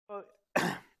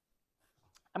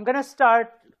I'm going to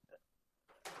start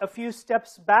a few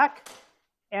steps back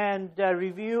and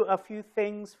review a few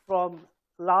things from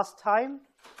last time.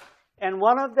 And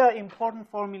one of the important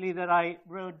formulae that I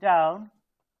wrote down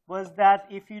was that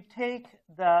if you take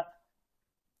the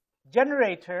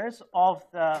generators of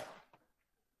the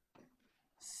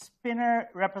spinor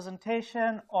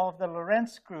representation of the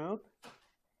Lorentz group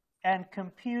and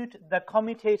compute the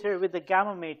commutator with the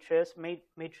gamma matrices,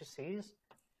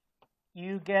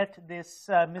 you get this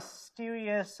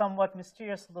mysterious, somewhat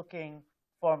mysterious looking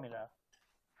formula.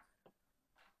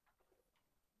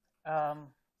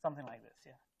 Something like this,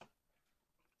 yeah.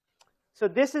 So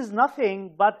this is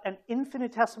nothing but an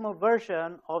infinitesimal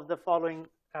version of the following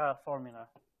formula.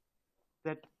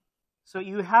 So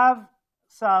you have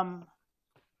some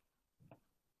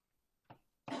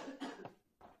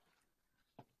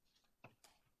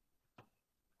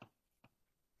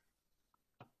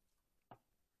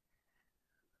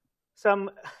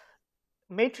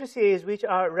matrices which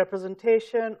are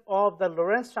representation of the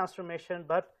Lorentz transformation,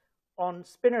 but on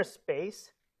spinor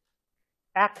space,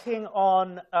 acting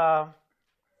on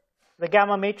the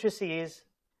gamma matrices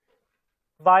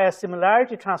via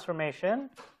similarity transformation,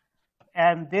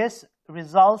 and this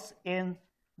results in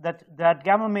that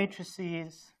gamma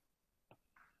matrices,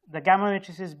 the gamma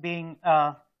matrices being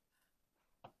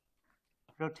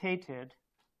rotated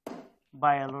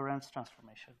by a Lorentz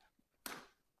transformation.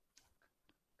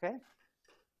 Okay,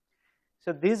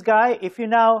 so this guy, if you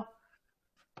now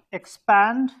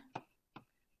expand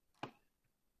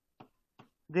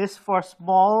this for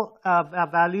small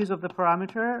values of the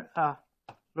parameter,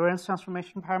 Lorentz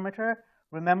transformation parameter,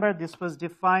 remember this was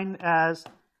defined as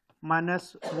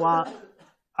minus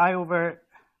I over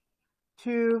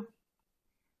 2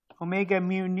 omega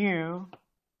mu nu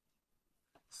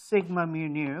sigma mu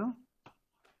nu,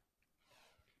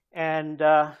 and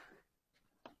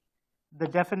the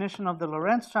definition of the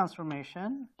Lorentz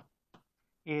transformation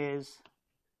is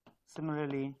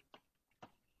similarly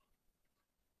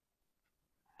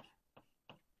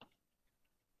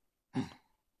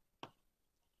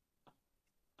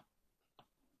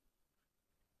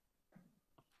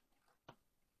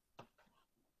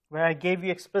where I gave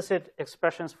you explicit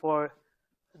expressions for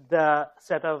the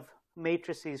set of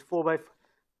matrices,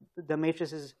 the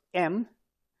matrices M.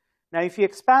 Now, if you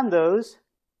expand those,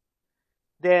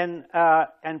 then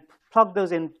and plug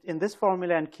those in this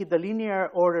formula and keep the linear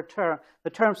order the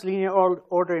terms linear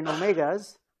order in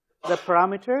omegas, the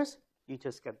parameters, you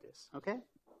just get this. Okay.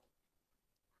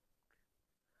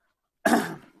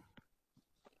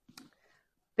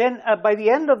 Then by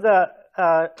the end of the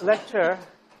lecture,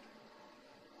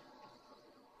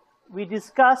 we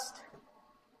discussed.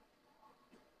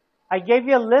 I gave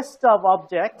you a list of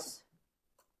objects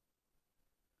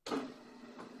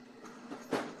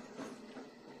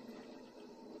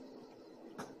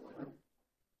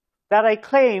that I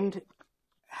claimed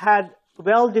had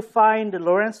well-defined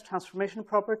Lorentz transformation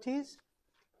properties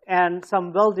and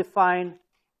some well-defined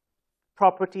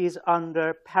properties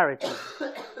under parity.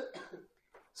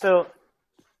 So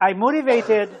I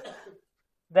motivated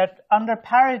that under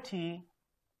parity,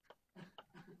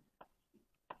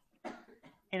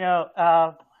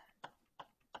 a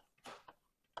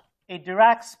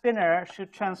Dirac spinor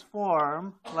should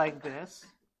transform like this.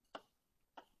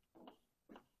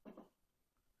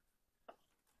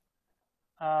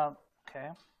 Okay,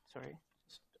 sorry,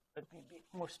 just let me be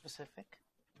more specific.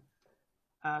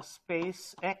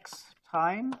 Space x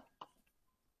time,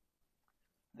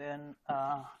 then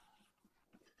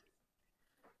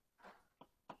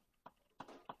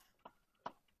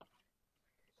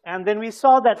and then we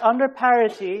saw that under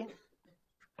parity,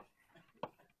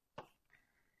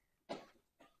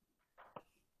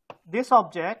 this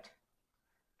object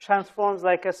transforms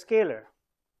like a scalar.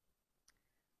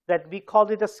 That we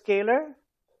called it a scalar,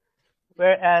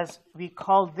 whereas we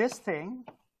call this thing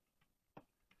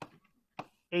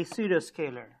a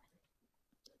pseudoscalar.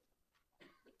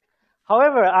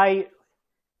 However, I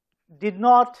did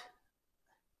not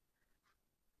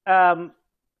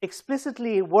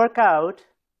explicitly work out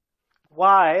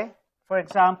why, for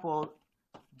example,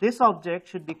 this object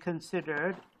should be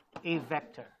considered a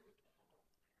vector.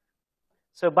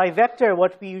 So by vector,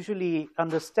 what we usually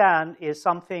understand is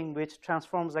something which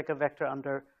transforms like a vector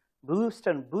under boost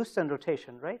and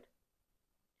rotation, right?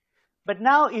 But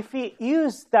now if we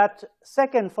use that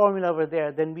second formula over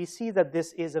there, then we see that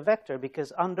this is a vector,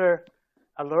 because under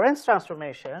a Lorentz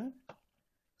transformation,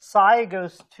 psi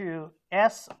goes to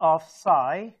S of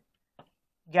psi,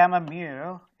 gamma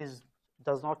mu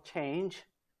does not change,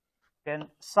 then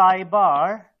psi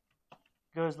bar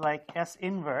goes like S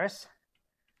inverse.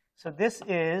 So this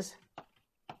is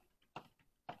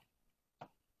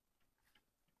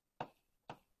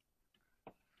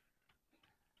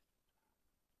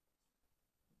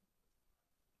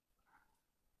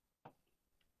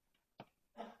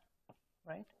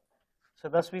So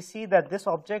thus we see that this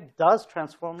object does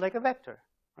transform like a vector,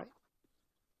 right?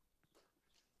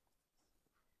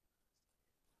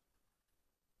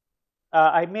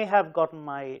 I may have gotten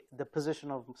the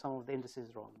position of some of the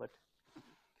indices wrong, but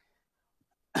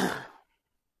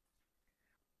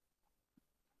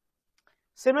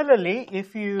similarly,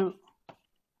 if you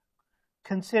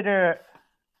consider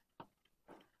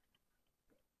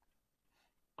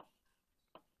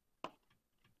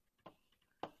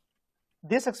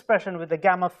this expression with the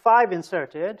gamma 5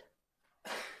 inserted,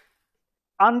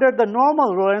 under the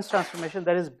normal Lorentz transformation,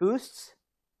 that is boosts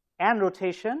and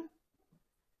rotation,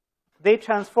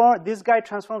 this guy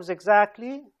transforms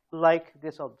exactly like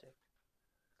this object.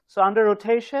 So under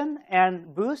rotation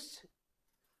and boosts,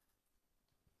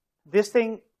 this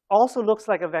thing also looks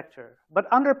like a vector. But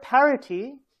under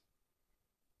parity,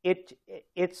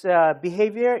 its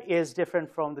behavior is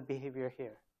different from the behavior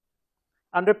here.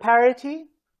 Under parity,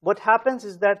 what happens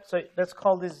is that, so let's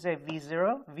call this a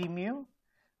V0, V mu.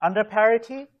 Under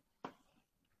parity,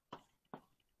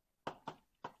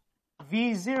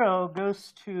 V0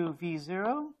 goes to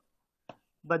V0,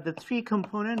 but the 3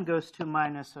 component goes to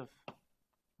minus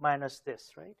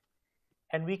this, right?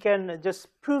 And we can just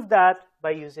prove that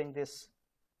by using this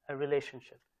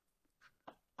relationship.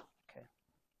 Okay.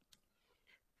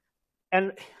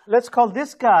 And let's call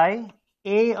this guy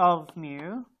A of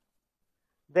mu.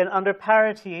 Then under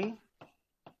parity,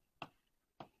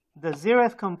 the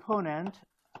 0th component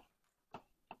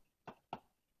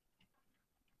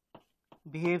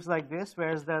behaves like this,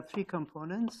 whereas the 3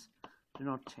 components do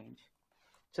not change.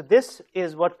 So this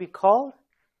is what we call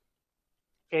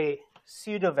a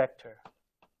pseudo vector.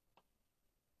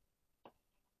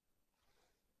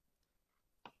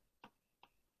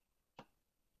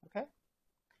 Okay?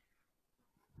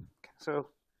 So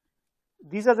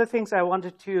these are the things I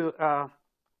wanted to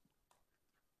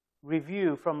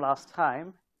review from last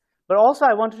time. But also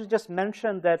I wanted to just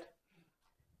mention that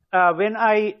when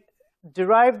I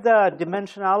derived the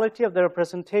dimensionality of the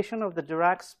representation of the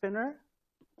Dirac spinner,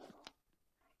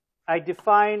 I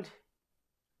defined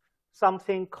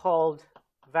something called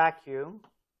vacuum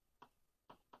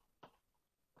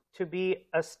to be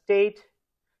a state,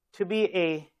 to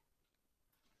be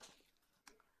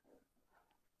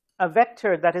a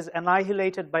vector that is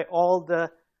annihilated by all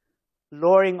the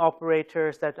lowering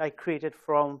operators that I created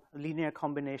from linear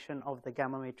combination of the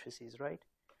gamma matrices, right?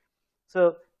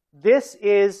 So this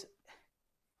is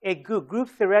a group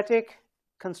theoretic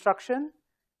construction.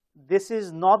 This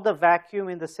is not the vacuum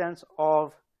in the sense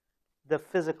of the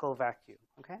physical vacuum,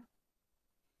 okay?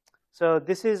 So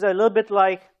this is a little bit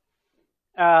like,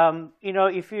 you know,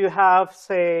 if you have,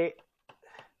 say,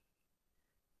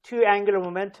 2 angular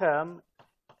momentum,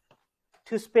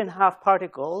 2 spin half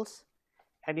particles,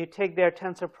 and you take their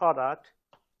tensor product,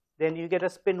 then you get a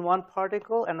spin 1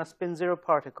 particle and a spin 0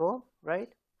 particle,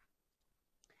 right?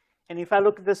 And if I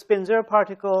look at the spin 0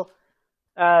 particle,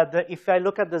 if I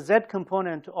look at the z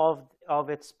component of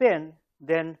its spin,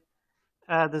 then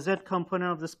the z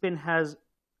component of the spin has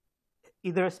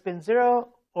either a spin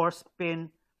 0 or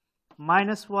spin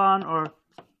 -1 or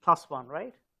 +1,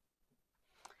 right?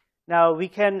 Now we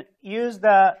can use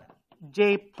the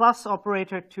J plus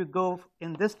operator to go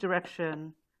in this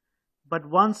direction, but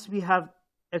once we have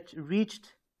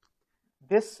reached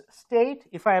this state,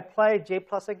 if I apply J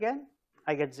plus again,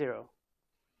 I get 0.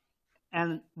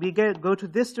 And we go to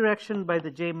this direction by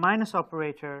the J minus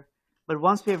operator, but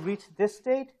once we have reached this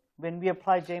state, when we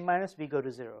apply J minus, we go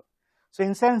to 0. So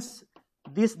in a sense,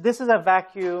 this is a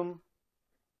vacuum,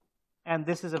 and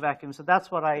this is a vacuum. So that's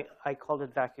what I called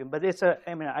it vacuum. But it's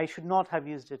I mean, I should not have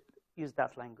used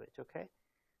that language, okay?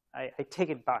 I take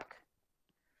it back.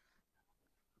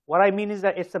 What I mean is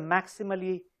that it's a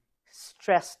maximally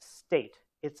stressed state.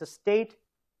 It's a state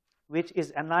which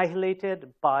is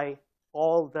annihilated by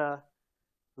all the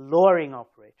lowering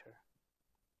operator.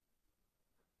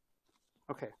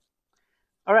 Okay.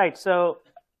 All right, so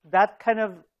that kind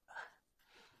of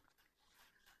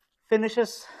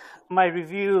finishes my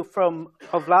review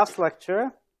of last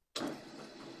lecture.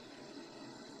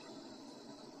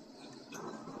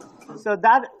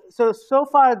 So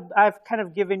far I've kind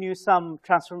of given you some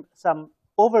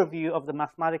overview of the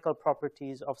mathematical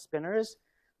properties of spinners,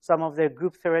 some of their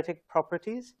group theoretic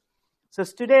properties. So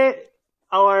today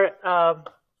our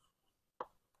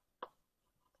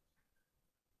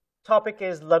topic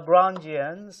is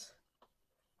Lagrangians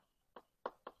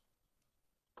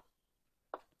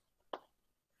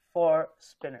for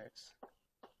spinners.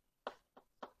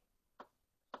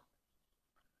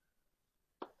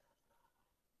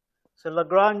 So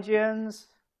Lagrangians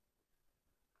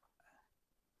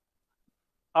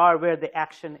are where the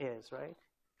action is, right?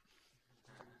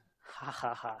 Ha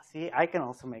ha ha. See, I can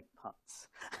also make puns.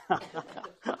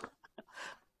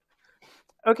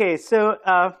 Okay, so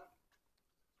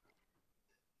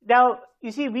now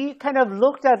you see we kind of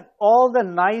looked at all the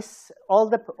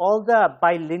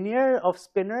bilinear of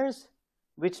spinors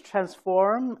which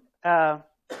transform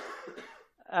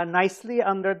nicely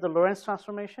under the Lorentz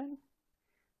transformation.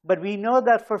 But we know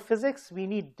that for physics, we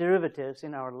need derivatives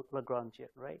in our Lagrangian,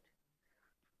 right?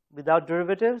 Without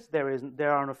derivatives,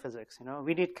 there are no physics.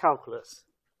 We need calculus.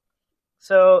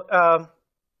 So,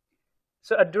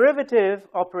 so a derivative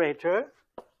operator,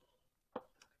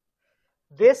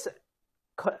 this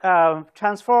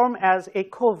transform as a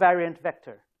covariant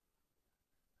vector.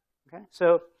 Okay,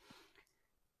 so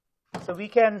we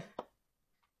can.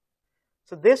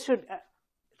 So this should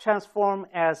transform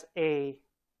as a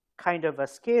kind of a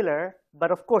scalar,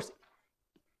 but of course,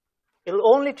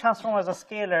 it'll only transform as a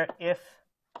scalar if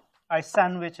I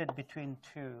sandwich it between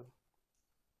two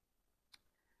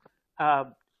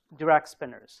Dirac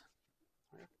spinors.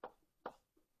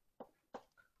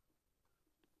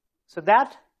 So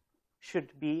that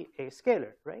should be a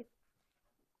scalar, right?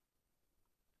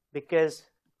 Because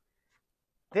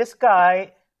this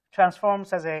guy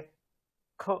transforms as a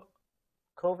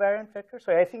covariant vector.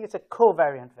 So I think it's a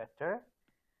covariant vector.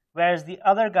 Whereas the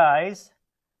other guys,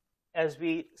 as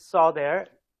we saw there,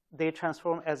 they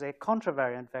transform as a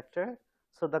contravariant vector.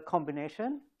 So the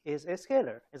combination is a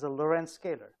scalar, is a Lorentz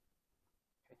scalar.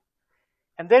 Okay.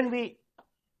 And then we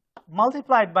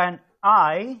multiply it by an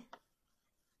I,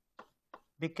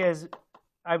 because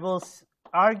I will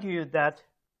argue that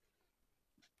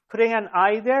putting an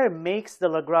I there makes the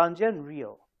Lagrangian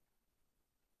real.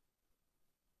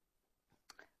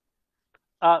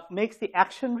 Makes the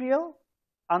action real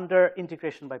under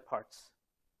integration by parts.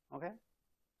 Okay?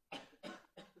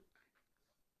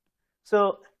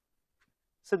 So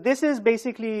this is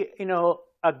basically,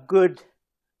 a good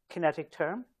kinetic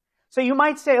term. So you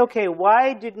might say, okay,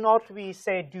 why did not we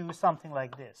say do something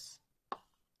like this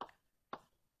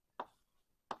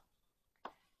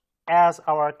as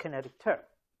our kinetic term,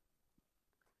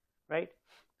 right?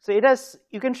 So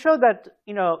you can show that,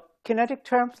 kinetic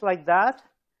terms like that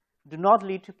do not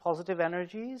lead to positive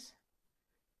energies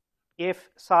if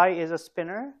psi is a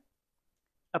spinor.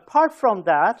 Apart from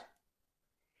that,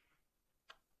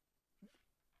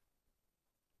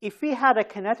 if we had a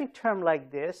kinetic term like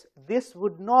this, this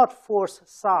would not force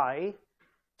psi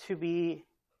to be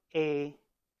a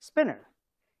spinor.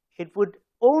 It would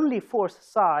only force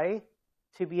psi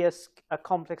to be a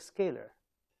complex scalar,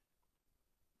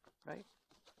 right?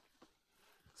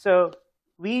 So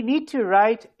we need to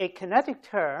write a kinetic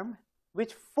term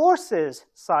which forces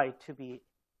psi to be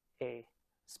a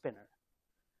spinor,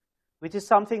 which is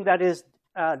something that is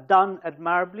done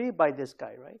admirably by this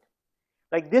guy, right?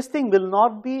 Like this thing will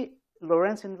not be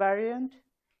Lorentz invariant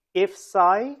if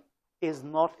psi is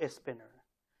not a spinor,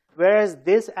 whereas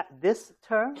this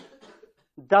term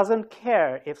doesn't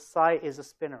care if psi is a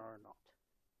spinor or not.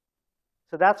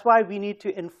 So that's why we need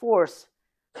to enforce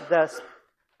the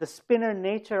spinor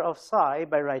nature of psi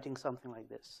by writing something like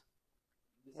this.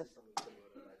 Yes?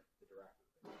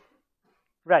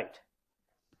 Right.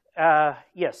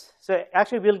 Yes. So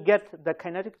actually, we'll get the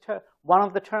kinetic term, one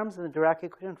of the terms in the Dirac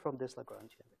equation from this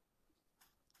Lagrangian.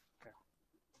 Okay.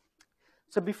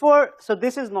 So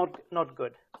this is not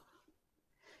good.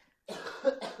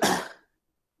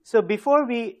 So before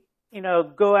we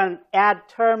go and add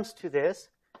terms to this,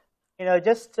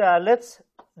 just let's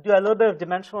do a little bit of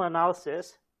dimensional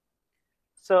analysis.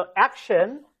 So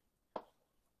action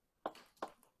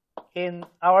in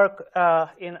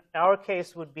our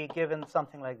case would be given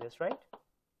something like this, right?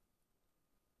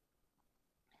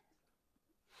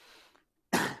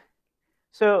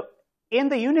 So in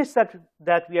the units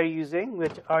that we are using,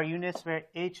 which are units where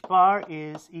h bar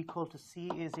is equal to c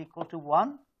is equal to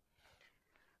 1,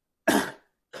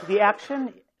 the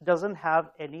action doesn't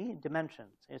have any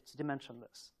dimensions. It's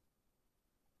dimensionless.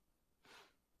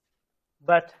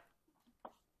 But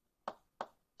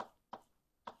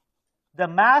the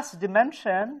mass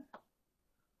dimension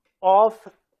of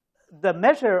the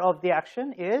measure of the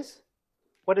action is,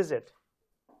 what is it?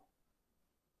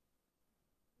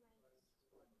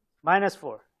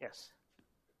 -4, yes.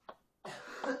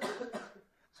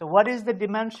 So what is the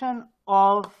dimension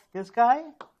of this guy?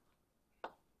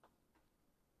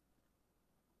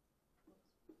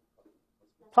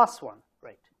 +1,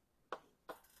 right.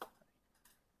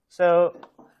 So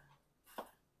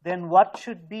then what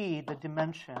should be the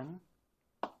dimension,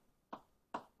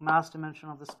 mass dimension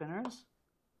of the spinors?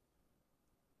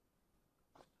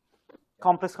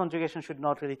 Complex conjugation should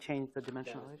not really change the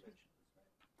dimension of it.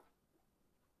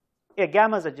 Yeah,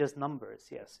 gammas are just numbers.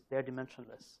 Yes, they're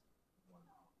dimensionless.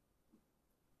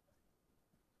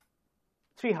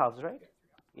 3/2, right?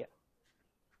 Yeah.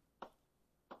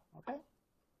 Okay.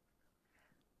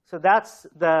 So that's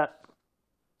the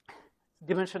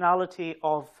dimensionality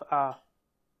of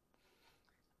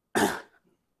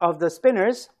of the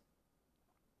spinors.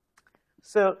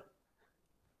 So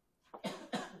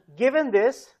given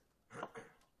this,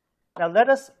 now let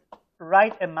us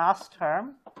write a mass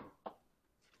term.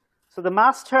 So the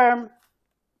mass term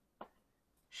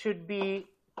should be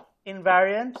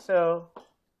invariant. So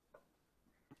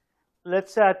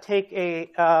let's take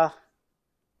a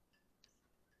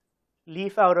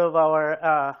leaf out of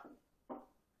our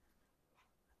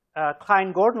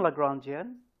Klein-Gordon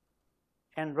Lagrangian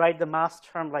and write the mass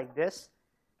term like this.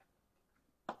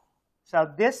 So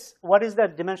this, what is the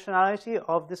dimensionality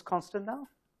of this constant now?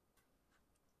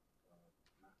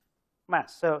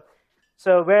 Mass. So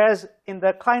whereas in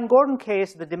the Klein-Gordon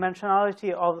case, the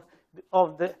dimensionality of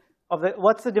the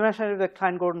what's the dimensionality of the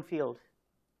Klein-Gordon field?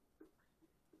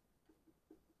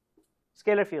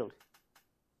 Scalar field.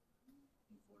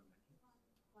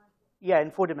 Yeah,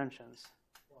 in 4 dimensions.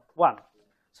 1.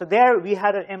 So there we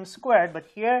had an m squared, but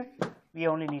here we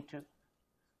only need to.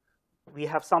 We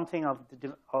have something of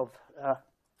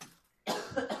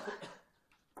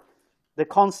the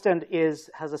constant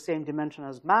has the same dimension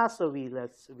as mass, so we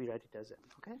write it as m.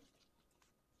 Okay.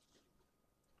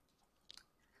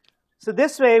 So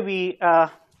this way we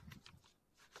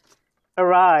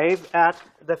arrive at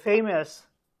the famous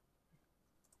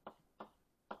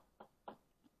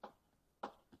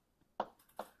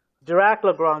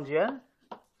Dirac-Lagrangian,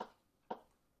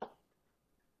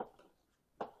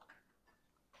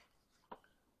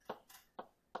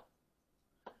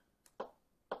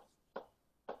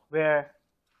 where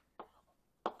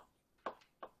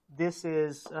this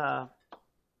is the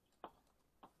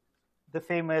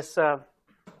famous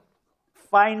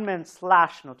Feynman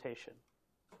slash notation.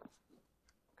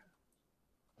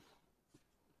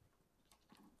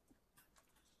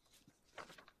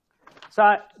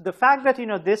 So the fact that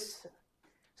this,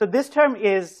 so this term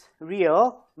is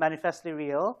real, manifestly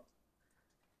real.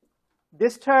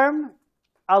 This term,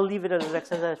 I'll leave it as an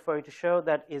exercise for you to show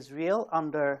that is real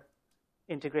under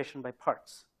integration by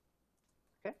parts.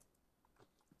 Okay.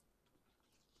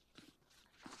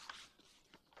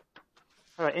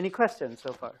 All right. Any questions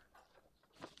so far?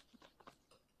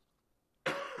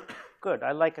 Good.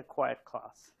 I like a quiet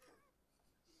class.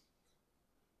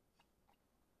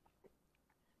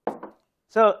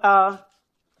 So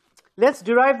let's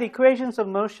derive the equations of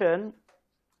motion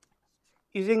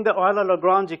using the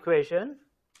Euler-Lagrange equation.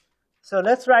 So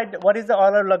let's write what is the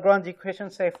Euler-Lagrange equation,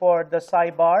 say, for the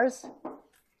psi bars.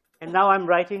 And now I'm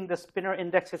writing the spinor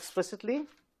index explicitly.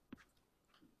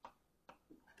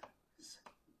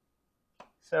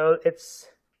 So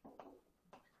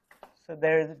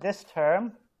there's this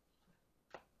term,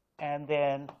 and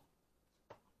then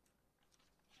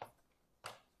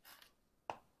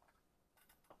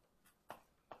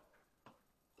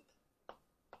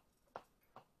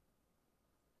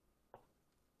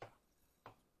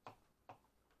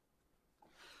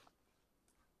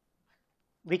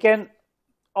we can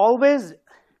always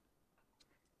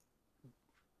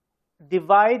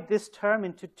divide this term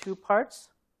into 2 parts,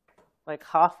 like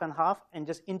half and half, and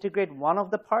just integrate one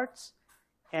of the parts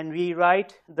and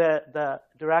rewrite the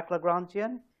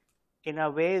Dirac-Lagrangian in a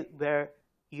way where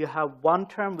you have one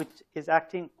term which is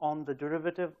acting on the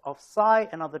derivative of psi,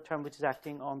 another term which is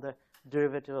acting on the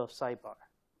derivative of psi bar.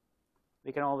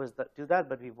 We can always do that,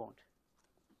 but we won't.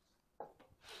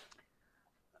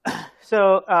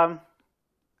 So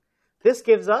this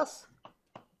gives us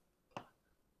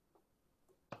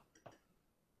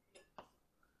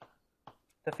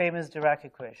the famous Dirac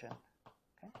equation.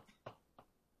 Okay.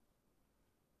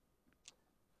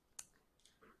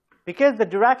 Because the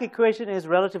Dirac equation is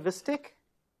relativistic,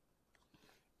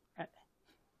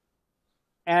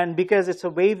 and because it's a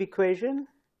wave equation,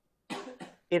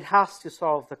 it has to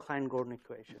solve the Klein-Gordon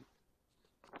equation.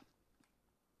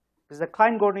 Because the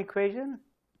Klein-Gordon equation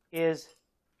is,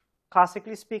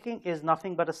 classically speaking, is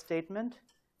nothing but a statement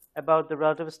about the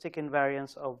relativistic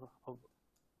invariance of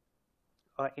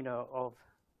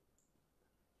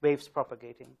waves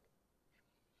propagating.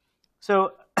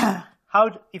 So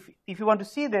if you want to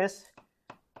see this,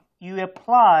 you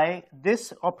apply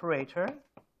this operator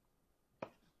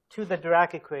to the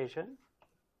Dirac equation.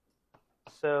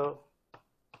 So,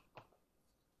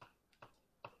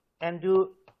 and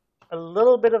do a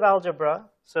little bit of algebra.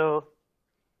 So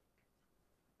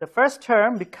the first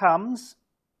term becomes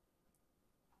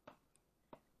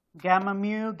gamma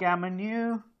mu, gamma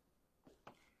nu,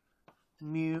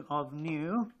 mu of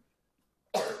nu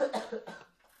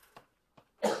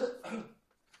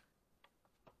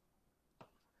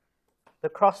the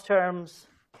cross terms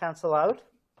cancel out.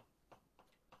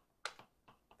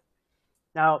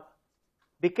 Now,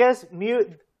 because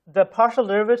the partial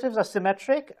derivatives are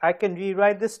symmetric, I can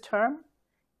rewrite this term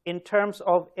in terms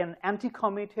of an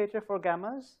anti-commutator for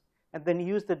gammas, and then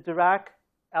use the Dirac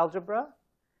algebra,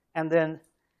 and then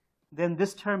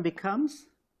this term becomes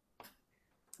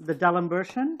the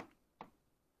D'Alembert.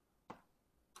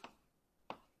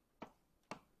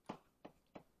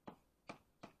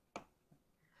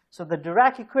 So the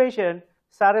Dirac equation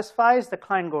satisfies the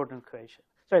Klein-Gordon equation.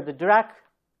 Sorry, the Dirac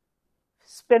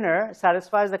spinner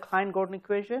satisfies the Klein-Gordon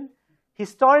equation.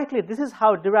 Historically, this is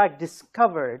how Dirac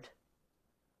discovered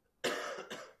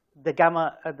the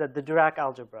Dirac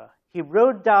algebra. He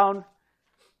wrote down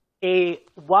an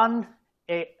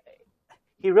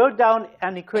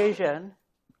equation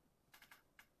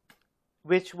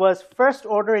which was first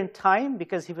order in time,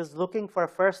 because he was looking for a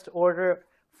first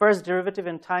derivative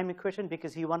in time equation,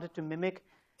 because he wanted to mimic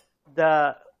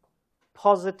the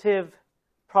positive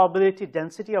probability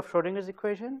density of Schrodinger's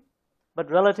equation.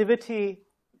 But relativity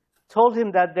told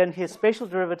him that then his spatial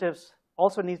derivatives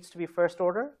also needs to be first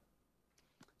order.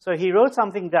 So he wrote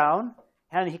something down,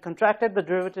 and he contracted the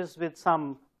derivatives with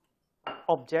some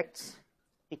objects.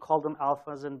 He called them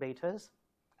alphas and betas,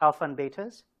 alpha and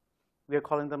betas. We are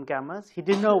calling them gammas. He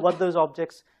didn't know what those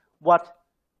objects, what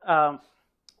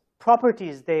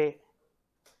properties they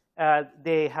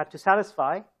had to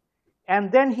satisfy.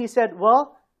 And then he said,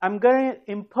 well, I'm going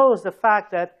to impose the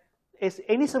fact that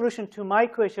any solution to my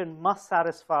equation must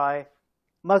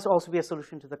also be a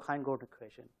solution to the Klein-Gordon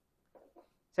equation.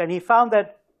 So, and he found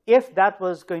that if that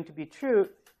was going to be true,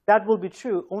 that will be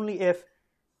true only if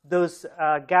those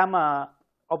gamma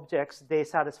objects, they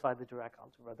satisfy the Dirac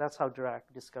algebra. That's how Dirac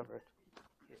discovered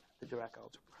the Dirac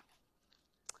algebra.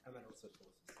 And then also told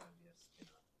us like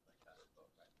that as well,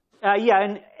 right?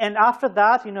 Yeah, and after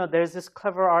that, there's this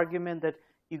clever argument that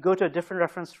you go to a different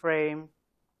reference frame,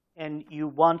 and you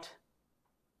want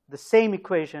the same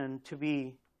equation to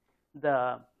be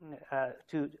to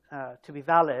be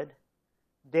valid.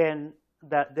 Then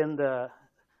that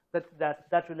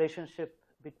relationship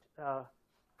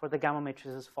for the gamma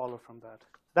matrices follow from that.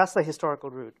 That's the historical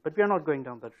route, but we are not going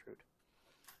down that route.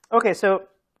 Okay, so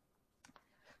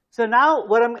now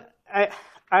what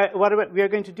we are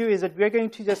going to do is that we are going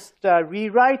to just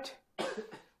rewrite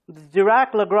the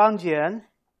Dirac Lagrangian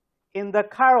in the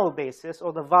chiral basis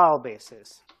or the Waal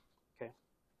basis. Okay.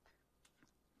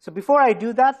 So before I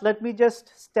do that, let me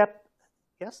just step.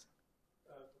 Yes.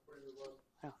 Before you move on,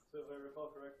 yeah. So if I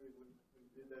recall correctly, when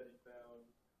you did that, you found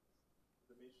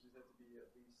the matrices had to be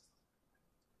at least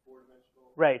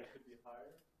 4-dimensional. Right. It could be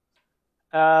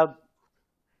higher.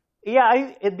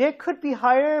 Yeah, they could be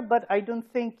higher, but I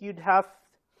don't think you'd have.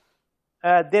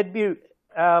 They'd be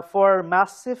for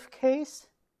massive case,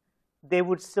 they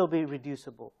would still be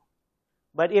reducible.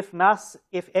 But if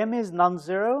M is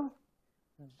non-zero,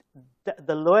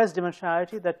 the lowest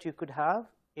dimensionality that you could have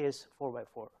is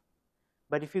 4×4.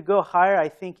 But if you go higher, I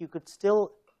think you could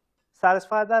still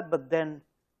satisfy that, but then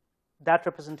that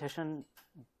representation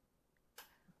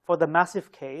for the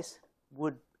massive case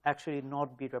would actually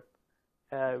not be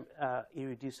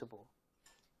irreducible.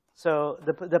 So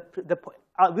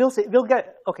we'll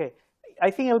get, okay, I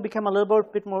think it will become a little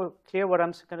bit more clear what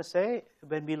I'm going to say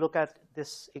when we look at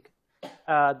this,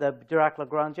 the Dirac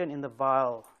Lagrangian in the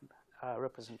Waal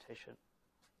representation.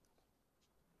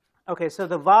 Okay, so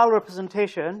the Waal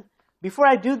representation. Before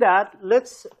I do that,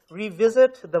 let's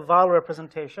revisit the Waal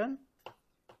representation.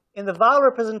 In the Waal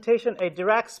representation, a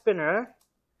Dirac spinner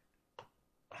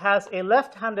has a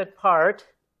left-handed part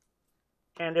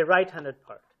and a right-handed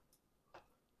part.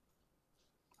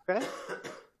 Okay?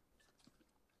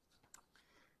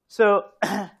 So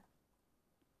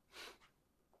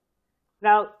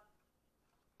now,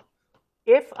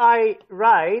 if I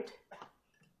write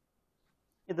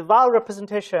in the Waal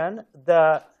representation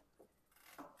the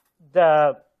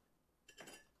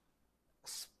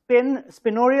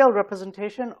spinorial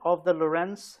representation of the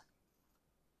Lorentz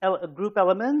group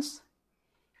elements,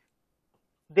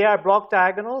 they are block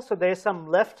diagonal, so there's some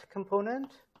left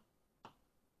component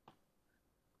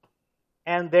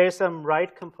and there's some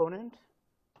right component.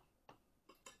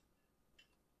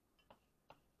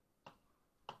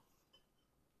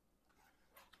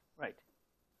 Right.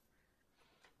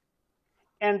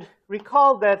 And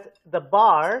recall that the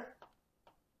bar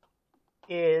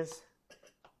is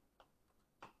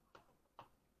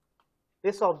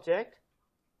this object.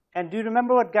 And do you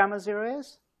remember what gamma 0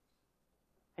 is?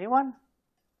 Anyone?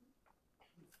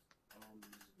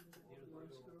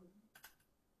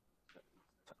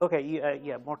 Okay,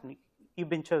 yeah, Morton, you've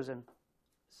been chosen.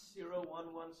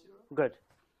 0110. Good.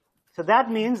 So that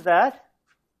means that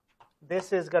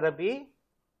this is going to be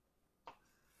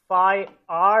phi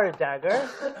r dagger,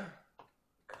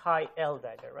 chi L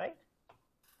dagger, right?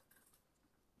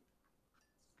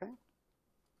 Okay.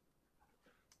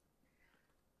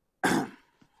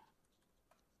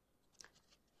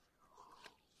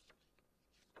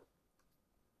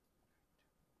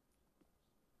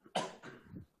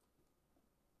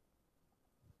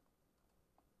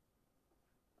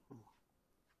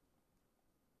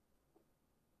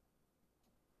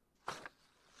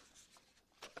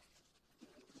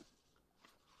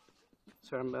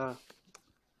 So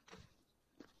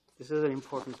this is an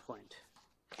important point.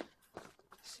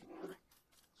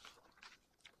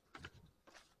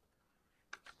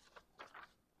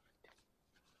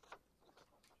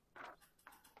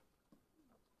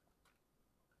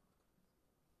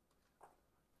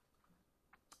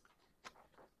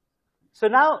 So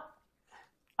now,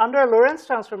 under a Lorentz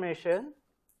transformation,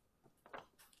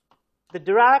 the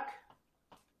Dirac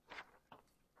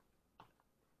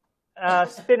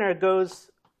spinner goes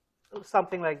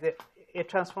something like this. It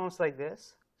transforms like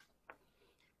this.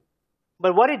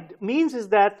 But what it means is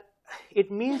that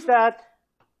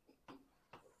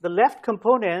the left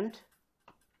component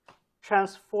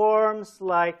transforms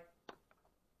like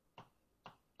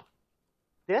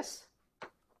this,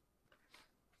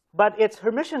 but its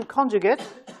Hermitian conjugate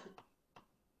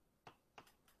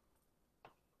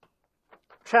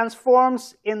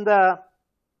transforms in the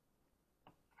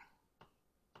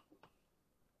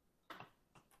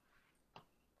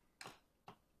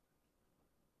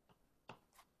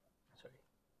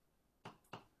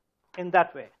in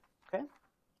that way. Okay?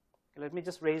 Let me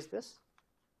just raise this.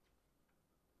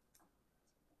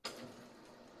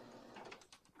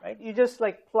 Right? You just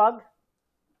like plug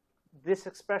this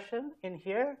expression in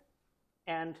here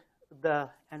and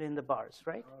in the bars,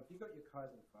 right? Have you got your chi's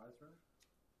and phi's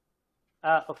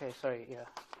right? Okay, sorry,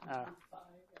 yeah.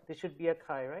 This should be a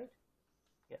chi, right?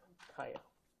 Yeah, chi L.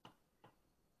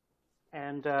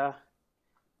 And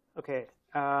okay,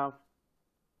 I'm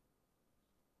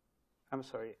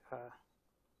sorry.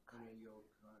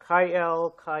 Chi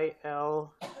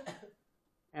L,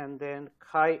 and then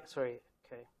chi. Sorry,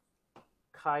 okay.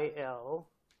 Chi L.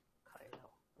 Okay,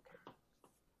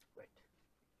 right.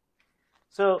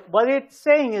 So what it's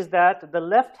saying is that the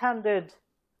left-handed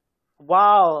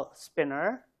Weil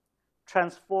spinner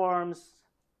transforms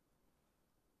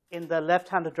in the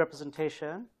left-handed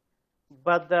representation,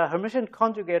 but the Hermitian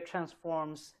conjugate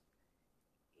transforms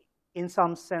in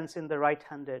some sense in the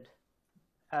right-handed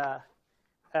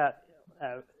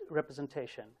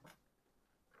representation.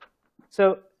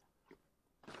 So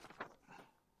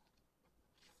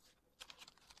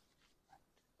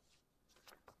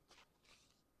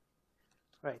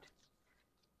right.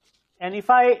 And if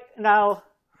I now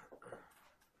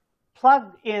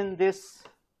plug in this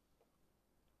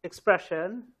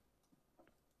expression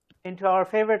into our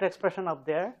favorite expression up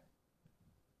there,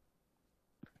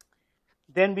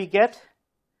 then we get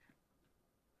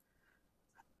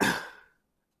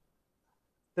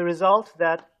the result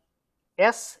that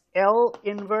SL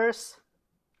inverse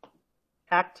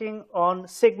acting on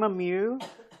sigma mu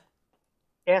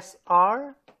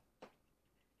SR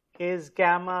is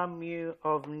gamma mu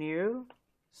of nu,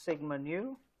 sigma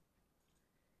nu,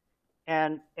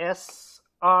 and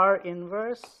SR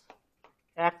inverse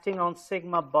acting on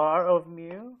sigma bar of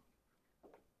mu,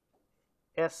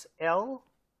 SL,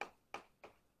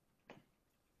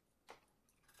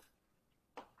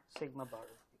 sigma bar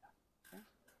of mu. Okay.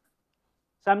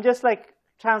 So I'm just like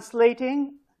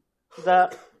translating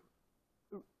the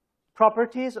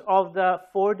properties of the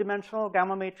 4-dimensional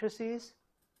gamma matrices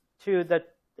to the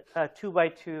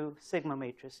 2x2 sigma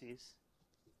matrices.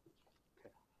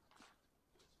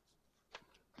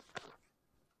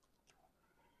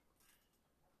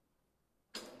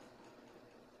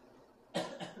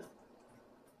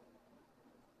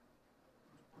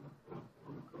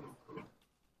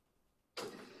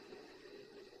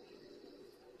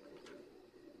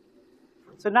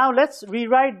 So now let's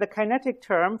rewrite the kinetic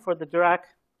term for the Dirac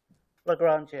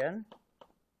Lagrangian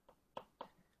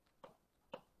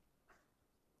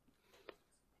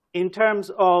in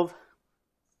terms of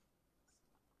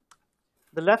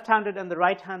the left-handed and the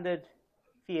right-handed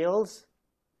fields.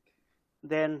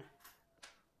 Then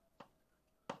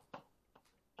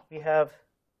we have,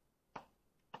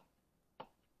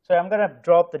 so I'm going to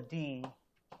drop the D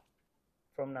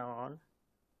from now on.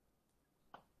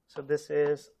 So this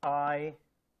is I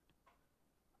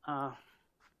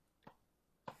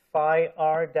phi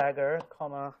r dagger,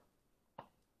 comma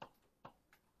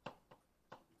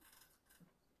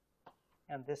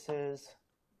and this is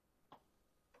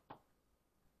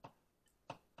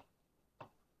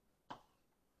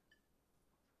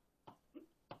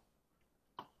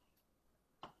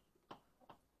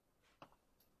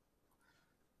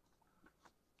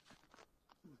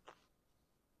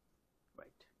right.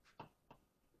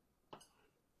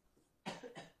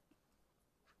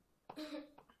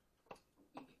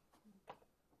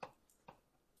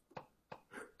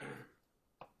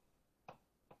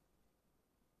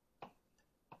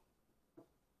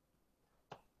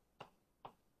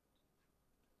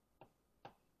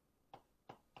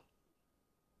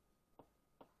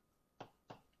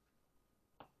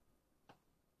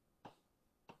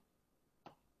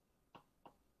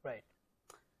 Right.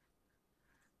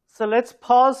 So let's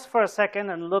pause for a second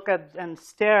and look at and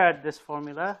stare at this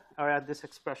formula or at this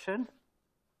expression.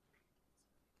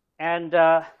 And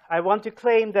I want to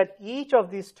claim that each of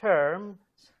these terms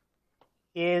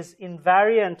is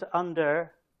invariant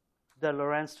under the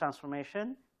Lorentz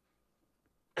transformation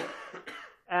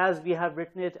as we have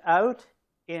written it out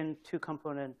in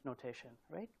two-component notation,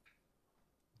 right?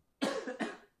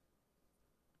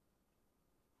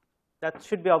 That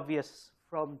should be obvious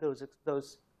from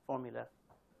those formula.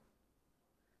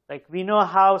 Like we know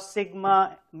how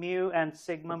sigma mu and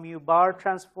sigma mu bar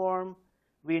transform.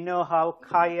 We know how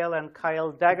chi L and chi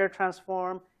L dagger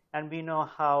transform, and we know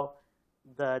how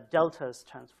the deltas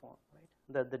transform,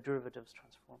 right? The derivatives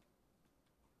transform.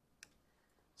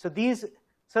 So these,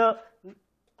 so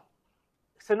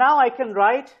now I can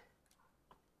write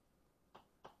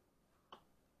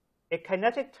a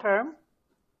kinetic term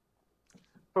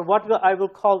for what I will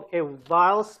call a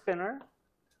Weil spinner,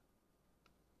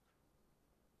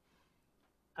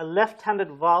 a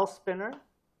left-handed Weil spinner,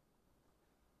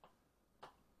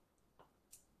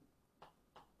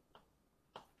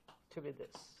 to be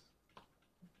this.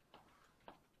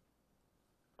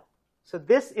 So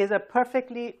this is a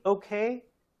perfectly okay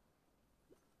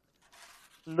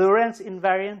Lorentz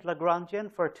invariant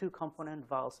Lagrangian for a two-component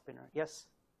Weil spinner. Yes?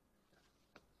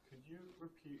 Could you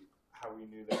repeat how we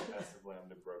knew that S of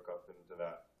lambda broke up into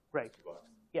that? Right. Two blocks?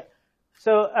 Yeah.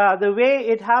 So the way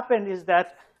it happened is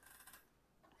that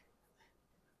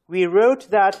we wrote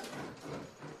that. Was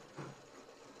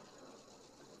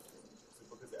it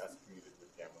because S commuted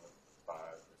with gamma 5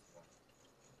 or something?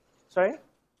 Sorry?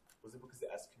 Was it because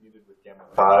the S commuted with gamma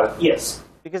 5? Yes.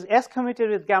 Because S commuted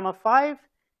with gamma 5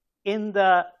 in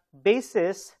the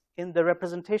basis, in the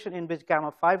representation in which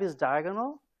gamma 5 is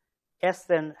diagonal, S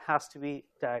then has to be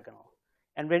diagonal.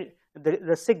 And when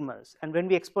the sigmas, and when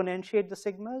we exponentiate the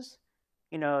sigmas,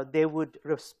 you know, they would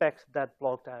respect that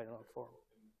block diagonal form.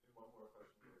 And one more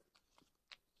question.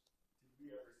 Did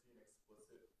we ever see an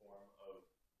explicit form of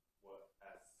what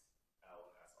S,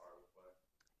 L, and SR look like?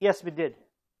 Yes, we did.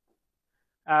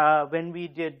 When we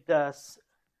did this,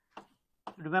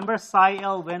 remember psi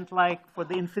L went like, for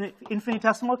the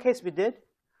infinitesimal case we did,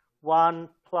 1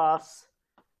 plus,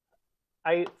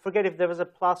 I forget if there was a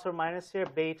plus or minus here,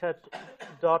 beta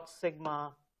dot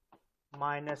sigma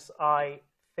minus I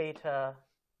theta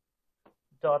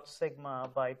dot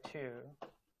sigma by 2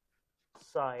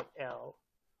 psi L,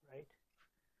 right?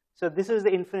 So this is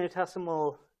the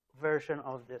infinitesimal version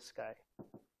of this guy.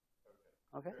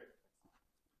 Okay?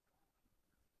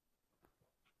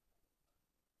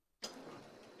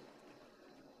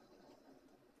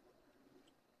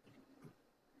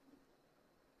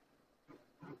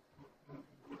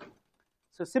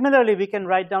 So similarly, we can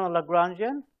write down a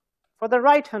Lagrangian for the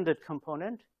right-handed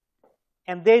component,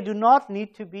 and they do not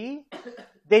need to be,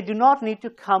 they do not need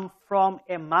to come from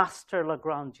a master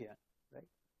Lagrangian, right?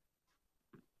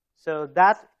 So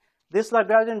that this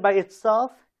Lagrangian by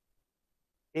itself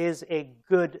is a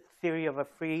good theory of a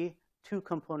free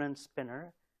two-component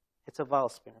spinner. It's a Weil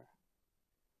spinner.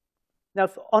 Now,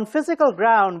 on physical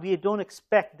ground, we don't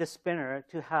expect this spinner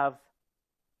to have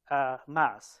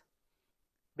mass,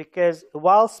 because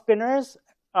Weil spinners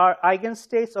are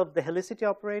eigenstates of the helicity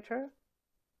operator,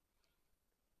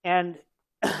 and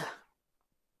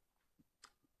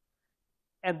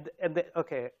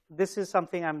okay, this is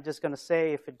something I'm just going to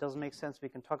say. If it doesn't make sense, we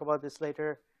can talk about this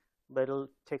later, but it'll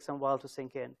take some while to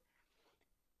sink in.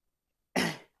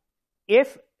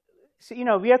 If so, you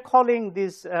know, we are calling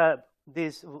these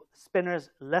spinners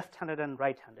left-handed and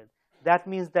right-handed. That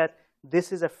means that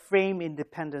this is a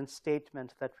frame-independent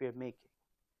statement that we are making.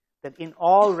 That in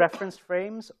all reference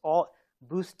frames, all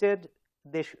boosted,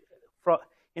 they should,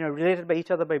 you know, related by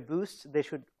each other by boosts, they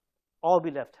should all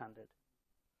be left-handed.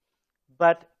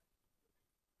 But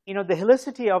you know, the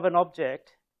helicity of an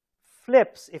object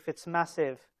flips if it's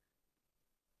massive.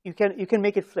 You can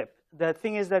make it flip. The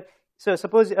thing is that So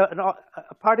suppose a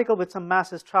particle with some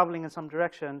mass is traveling in some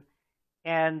direction,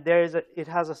 and it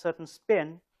has a certain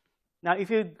spin. Now, if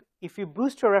you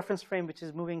boost your reference frame, which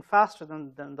is moving faster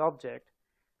than the object,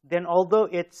 then although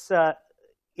its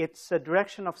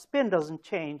direction of spin doesn't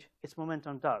change, its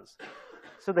momentum does.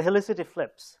 So the helicity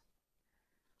flips.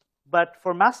 But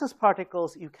for massless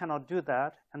particles, you cannot do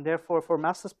that, and therefore, for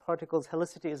massless particles,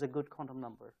 helicity is a good quantum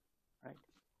number, right?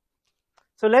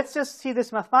 So let's just see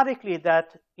this mathematically.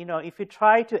 That if you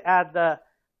try to add a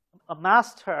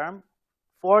mass term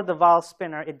for the Wahl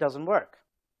spinner, it doesn't work.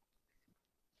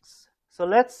 So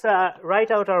let's write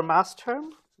out our mass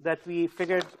term that we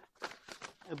figured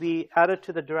we added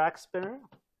to the Dirac spinner.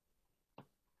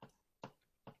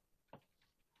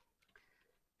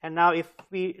 And now if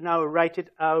we now write it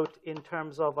out in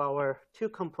terms of our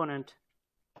two-component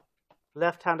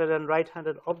left-handed and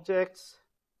right-handed objects,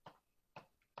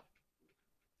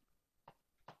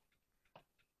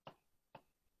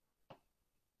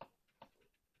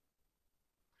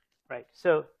 right,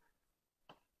 so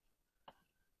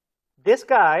this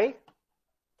guy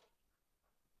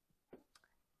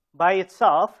by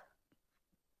itself,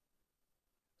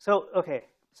 so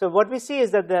what we see is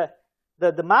that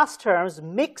the mass terms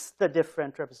mix the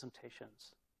different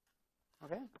representations.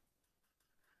 Okay?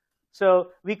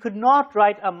 So we could not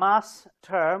write a mass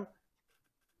term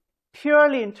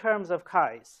purely in terms of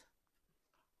chi's.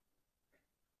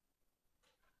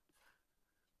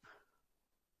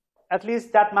 At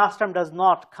least that mass term does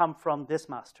not come from this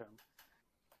mass term.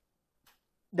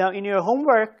 Now, in your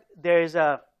homework, there is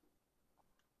the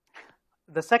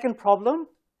second problem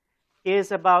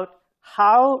is about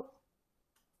how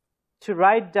to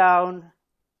write down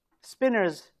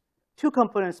spinners,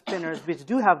 two-component spinners, which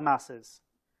do have masses.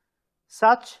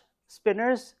 Such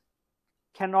spinners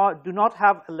do not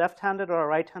have a left-handed or a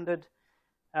right-handed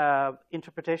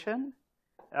interpretation,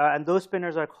 and those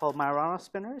spinners are called Majorana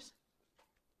spinners.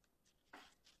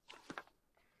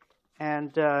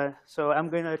 And so I'm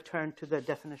going to turn to the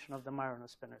definition of the Majorana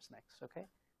spinners next. Okay.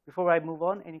 Before I move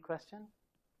on, any question?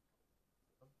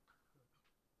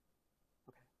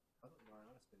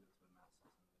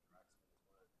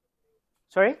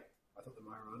 Sorry? I thought the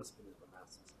Majorana spinners were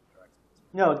massless and the Dirac spinners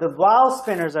were. No, the Wahl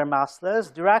spinners are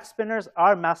massless. Dirac spinners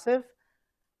are massive.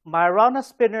 Majorana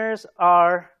spinners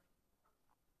are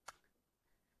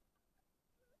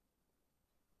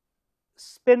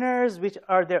spinners which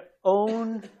are their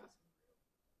own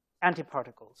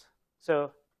antiparticles.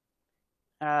 So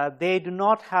they do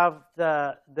not have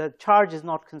the charge is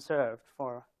not conserved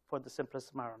for the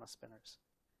simplest Majorana spinners.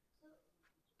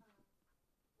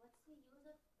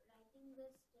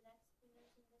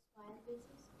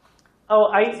 Oh,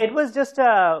 it was just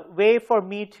a way for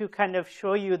me to kind of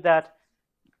show you that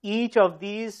each of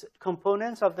these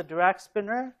components of the Dirac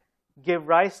spinner give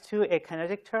rise to a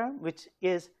kinetic term, which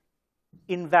is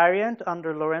invariant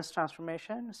under Lorentz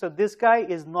transformation. So this guy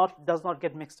does not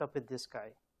get mixed up with this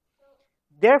guy.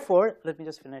 Therefore, let me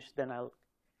just finish, then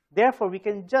therefore, we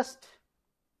can just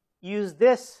use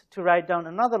this to write down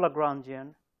another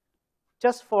Lagrangian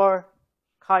just for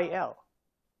chi L.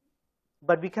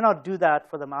 But we cannot do that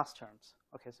for the mass terms.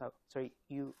 Okay, so sorry,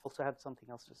 you also have something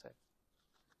else to say.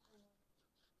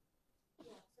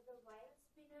 Yeah, so the Wahl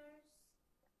spinners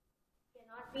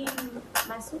cannot be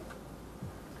massive?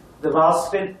 The Wahl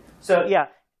spin. So yeah,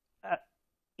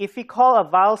 if we call a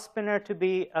Wahl spinner to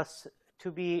be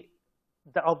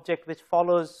the object which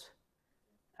follows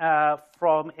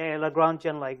from a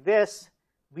Lagrangian like this,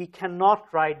 we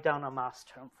cannot write down a mass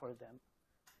term for them.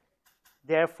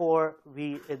 Therefore,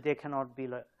 they cannot be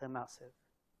massive.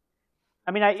 I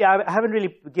mean, I haven't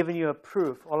really given you a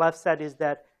proof. All I've said is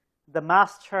that the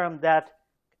mass term that,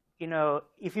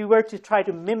 if you were to try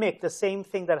to mimic the same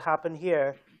thing that happened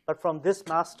here, but from this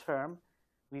mass term,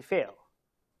 we fail.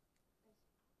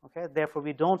 Okay, therefore,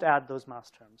 we don't add those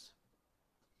mass terms.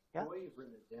 Yeah? The way you've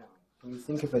written it down, can you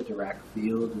think of a Dirac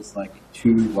field as like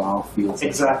two Wahl fields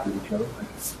Exactly. each other?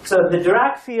 So the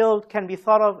Dirac field can be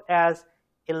thought of as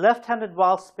a left-handed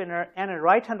Wahl spinner and a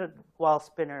right-handed Wahl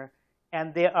spinner,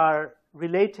 and they are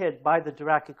related by the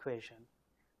Dirac equation,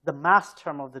 the mass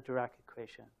term of the Dirac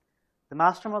equation. The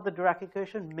mass term of the Dirac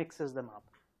equation mixes them up.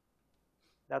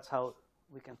 That's how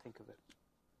we can think of it.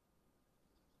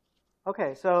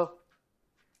 Okay, so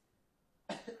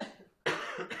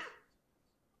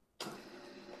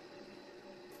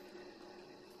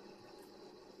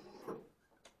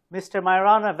Mr.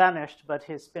 Majorana vanished, but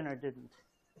his spinner didn't.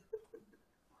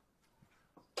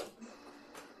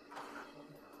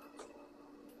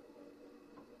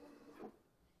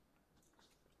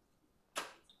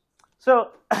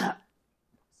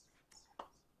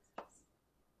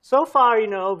 so far,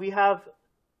 we have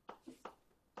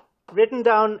written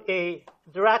down a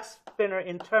Dirac spinner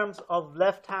in terms of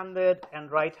left-handed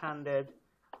and right-handed,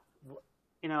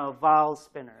 Weyl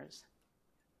spinners.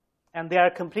 And they are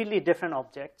completely different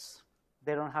objects.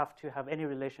 They don't have to have any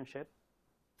relationship.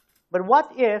 But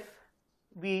what if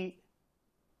we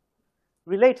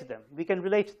relate them? We can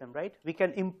relate them, right? We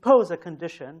can impose a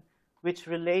condition which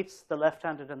relates the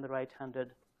left-handed and the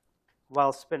right-handed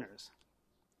Weyl spinners.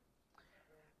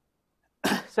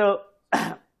 So,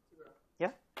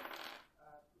 yeah?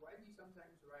 Why do you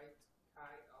sometimes write chi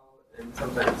L and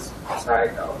sometimes psi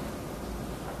L?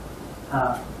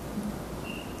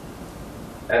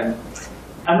 And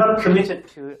I'm not committed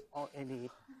to any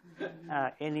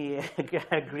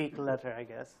Greek letter, I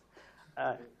guess.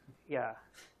 Yeah,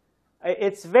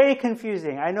 it's very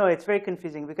confusing. I know it's very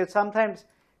confusing because sometimes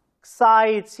psi,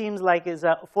 it seems like, is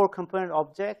a 4-component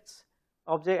object,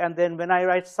 and then when I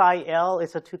write psi L,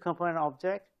 it's a 2-component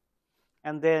object,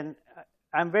 and then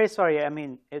I'm very sorry. I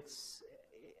mean, it's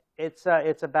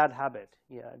a bad habit.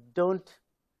 Yeah, don't.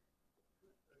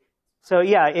 So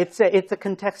yeah, it's a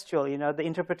contextual. The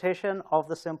interpretation of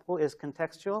the symbol is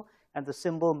contextual, and the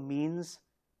symbol means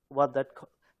what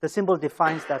the symbol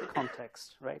defines that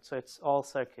context, right? So it's all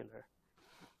circular.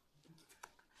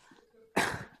 And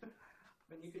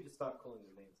you could just start calling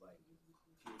the names like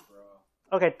Jibra.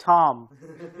 Okay, Tom.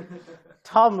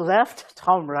 Tom left,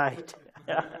 Tom right.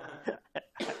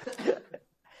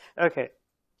 Okay.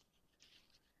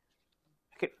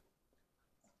 Okay.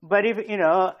 But if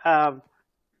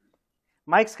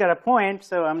Mike's got a point,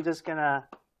 so I'm just gonna,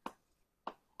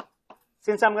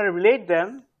 since I'm gonna relate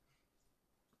them,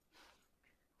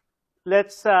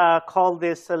 let's call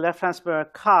this left-hand spinner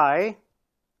chi.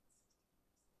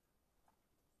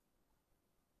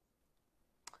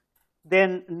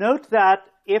 Then note that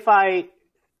if I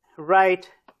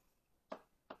write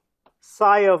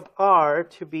psi of r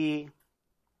to be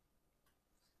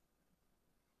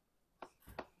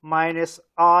minus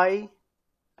I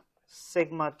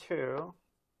sigma 2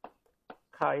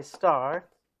 chi star,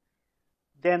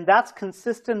 then that's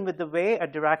consistent with the way a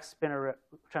Dirac spinner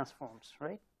transforms,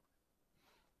 right?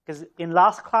 Because in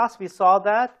last class we saw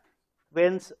that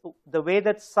when the way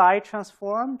that psi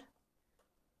transformed,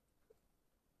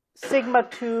 sigma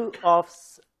 2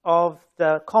 of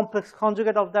the complex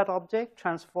conjugate of that object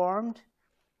transformed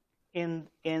in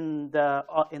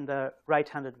the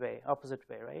right-handed way, opposite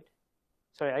way, right?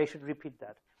 Sorry, I should repeat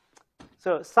that.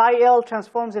 So psi L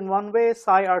transforms in one way,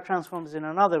 psi R transforms in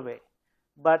another way.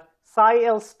 But psi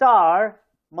L star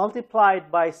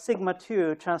multiplied by sigma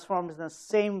 2 transforms in the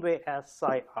same way as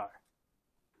psi R.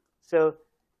 So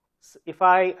if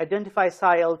I identify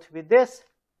psi L to be this,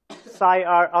 psi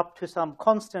R up to some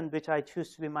constant which I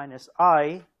choose to be minus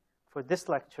I for this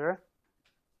lecture,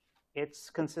 it's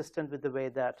consistent with the way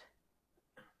that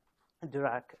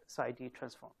Dirac psi D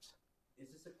transforms. Is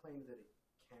this a claim that it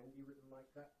can be written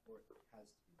like that, or it has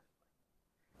to be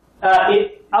written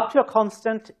like that? Up to a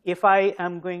constant, if I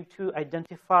am going to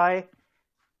identify,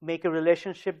 make a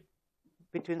relationship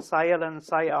between psi L and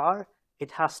psi R,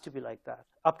 it has to be like that,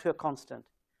 up to a constant,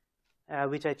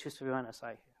 which I choose to be minus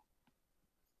I here.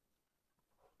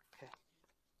 Okay.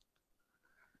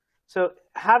 So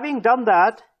having done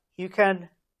that, you can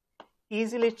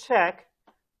easily check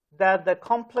that the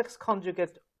complex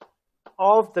conjugate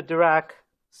of the Dirac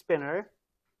spinner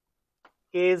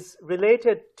is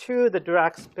related to the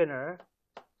Dirac spinner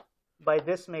by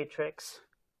this matrix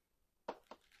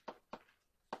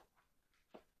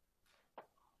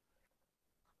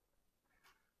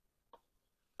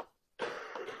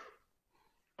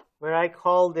where I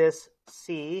call this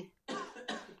C,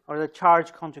 or the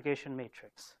charge conjugation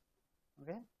matrix.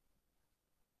 Okay?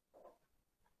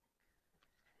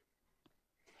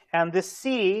 And this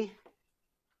C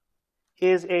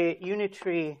is a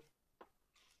unitary,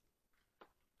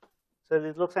 so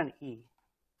it looks like an E.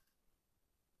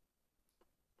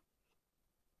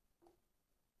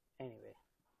 Anyway.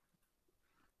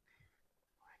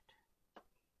 Right.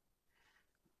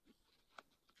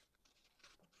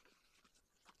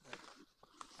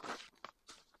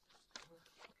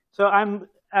 So I'm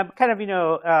kind of,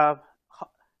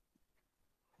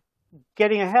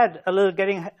 getting a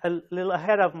little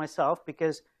ahead of myself,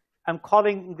 because I'm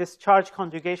calling this charge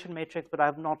conjugation matrix, but I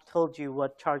have not told you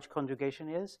what charge conjugation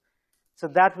is. So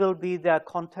that will be the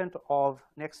content of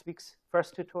next week's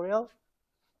first tutorial.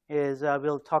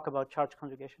 We'll talk about charge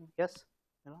conjugation. Yes?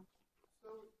 So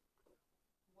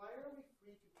why are we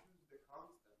free to choose the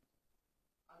constant?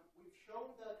 We've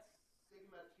shown that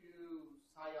sigma 2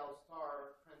 psi L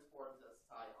star transforms as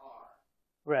psi R.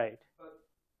 Right. But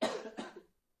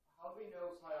how do we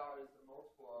know psi R is the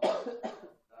multiple of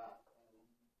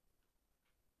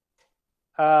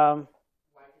Why can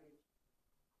we,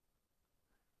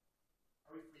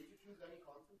 are we free to choose any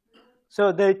constant here?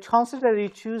 So the constant that you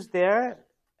choose there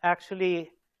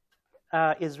actually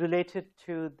is related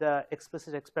to the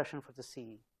explicit expression for the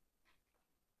C.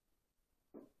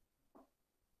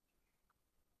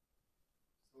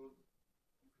 So if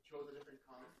we chose a different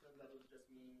constant, that would just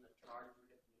mean a charge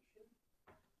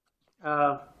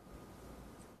redefinition?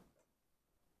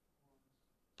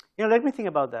 Let me think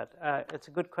about that. It's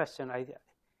a good question. I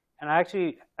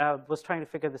actually was trying to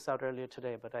figure this out earlier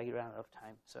today, but I ran out of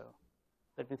time. So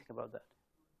let me think about that.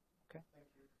 Okay.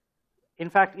 In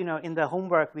fact, in the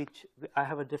homework, I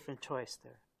have a different choice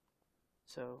there.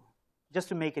 So just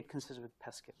to make it consistent with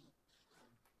Peskin.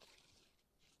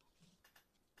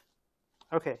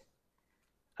 Okay.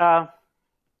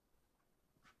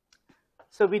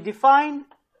 So we define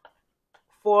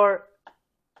for.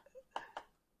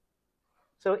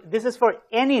 So this is for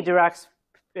any Dirac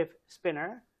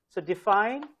spinner. So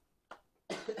define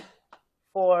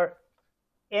for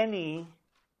any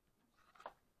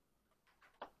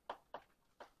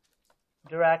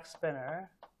Dirac spinner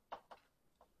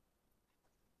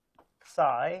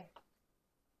psi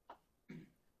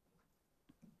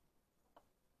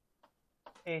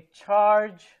a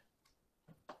charge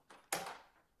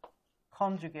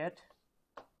conjugate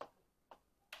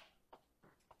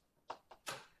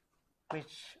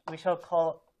which we shall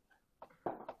call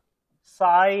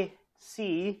psi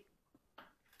c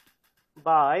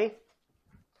by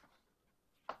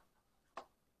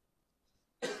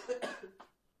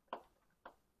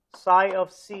psi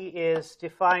of c is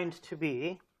defined to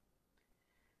be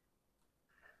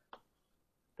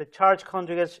the charge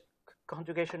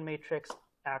conjugation matrix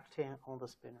acting on the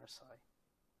spinor psi.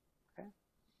 Okay.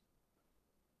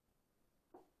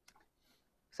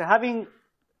 So having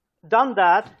done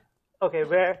that, okay,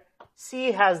 where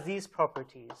C has these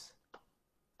properties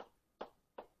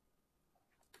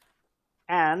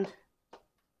and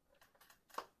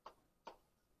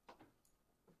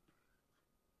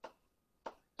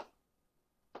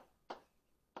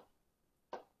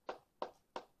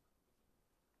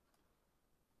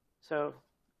so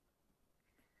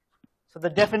the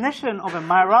definition of a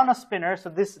Majorana spinner, so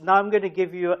this now I'm going to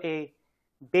give you a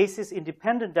basis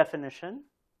independent definition.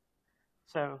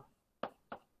 So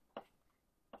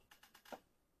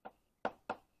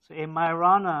a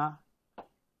Majorana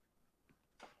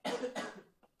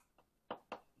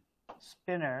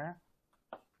spinner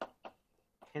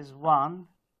is one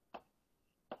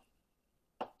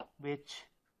which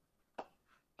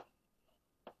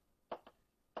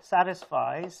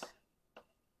satisfies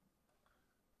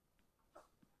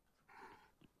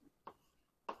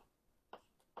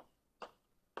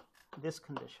this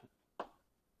condition.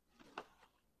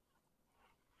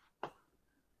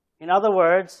 In other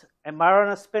words, a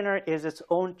Majorana spinner is its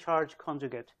own charge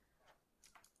conjugate.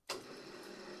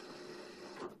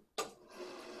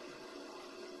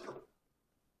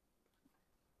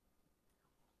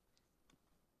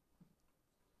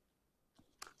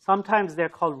 Sometimes they're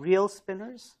called real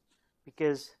spinners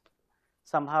because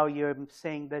somehow you're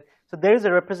saying that. So there is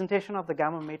a representation of the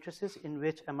gamma matrices in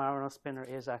which a Majorana spinner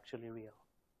is actually real.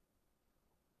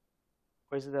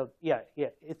 Or is it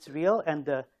it's real, and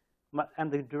the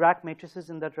Dirac matrices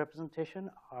in that representation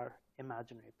are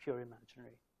imaginary, pure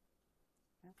imaginary.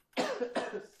 So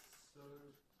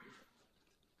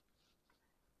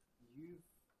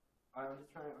I'm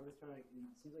just trying to. It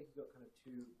seems like you've got kind of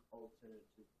two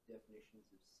alternative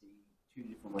definitions of C, two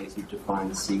different ways you've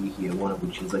defined C here. One of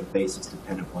which is like basis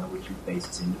dependent, one of which is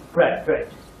basis independent. Right.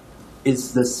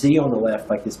 Is the C on the left,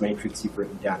 like this matrix you've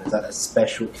written down, is that a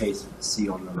special case of the C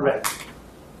on the right? Right.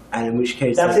 And in which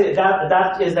case that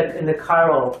is in the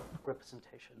chiral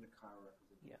representation.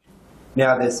 Yeah.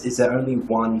 Now, is there only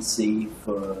one C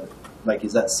for, like,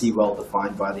 is that C well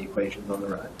defined by the equations on the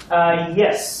right?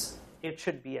 Yes, it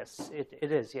should be. Yes, it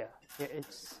is. Yeah,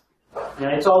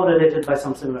 it's all related by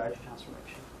some similarity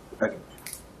transformation. Okay.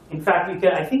 In fact,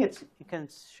 I think you can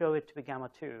show it to be gamma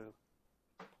 2,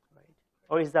 right?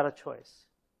 Or is that a choice?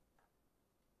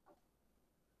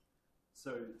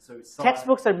 So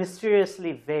textbooks are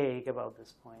mysteriously vague about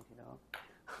this point,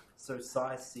 So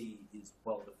psi C is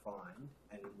well defined,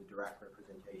 and in the Dirac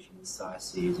representation, psi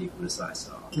C is equal to psi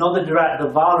star. Not the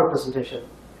Val representation.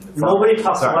 Nobody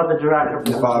talks about the Dirac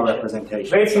representation. The Val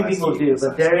representation. Very few people do,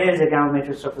 but there is a gamma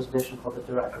matrix representation called the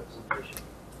Dirac representation.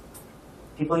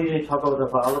 People usually talk about the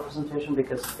Val representation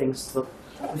because things look.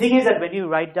 The thing is that when you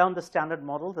write down the standard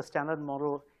model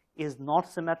is not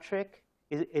symmetric.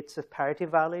 It's a parity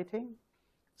violating.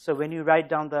 So when you write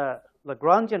down the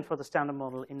Lagrangian for the standard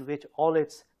model in which all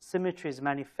its symmetries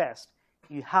manifest,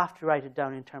 you have to write it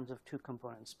down in terms of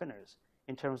two-component spinners,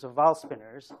 in terms of Wahl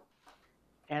spinners.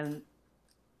 And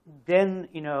then,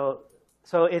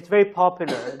 so it's very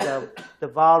popular. The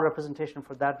Wahl representation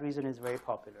for that reason is very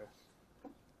popular.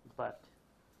 But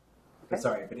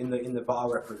sorry, but in the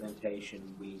Wahl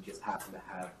representation, we just happen to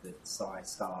have that psi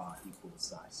star equals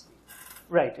psi c.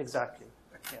 Right, exactly.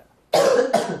 Yeah.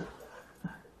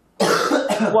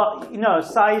 Well,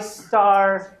 psi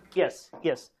star, yes.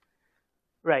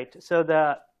 Right, so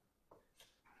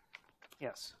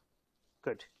yes,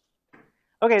 good.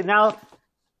 Okay, now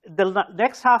the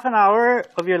next half an hour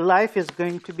of your life is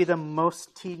going to be the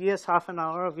most tedious half an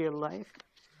hour of your life.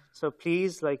 So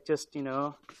please, just,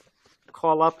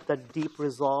 call up that deep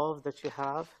resolve that you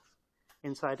have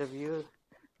inside of you,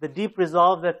 the deep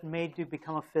resolve that made you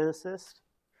become a physicist,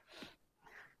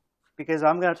 because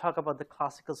I'm going to talk about the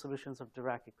classical solutions of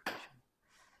Dirac equation.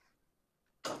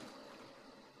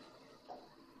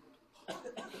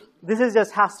 This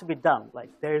just has to be done.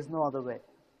 There is no other way.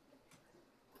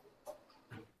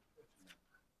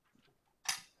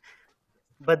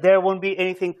 But there won't be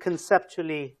anything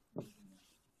conceptually.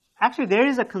 Actually, there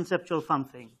is a conceptual fun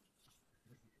thing.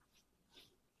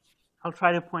 I'll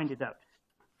try to point it out.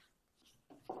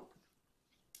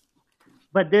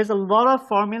 But there's a lot of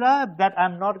formula that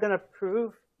I'm not going to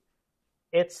prove.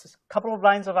 It's a couple of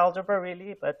lines of algebra,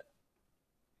 really. But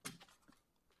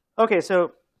OK,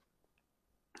 so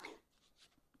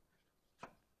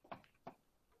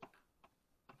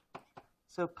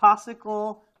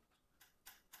classical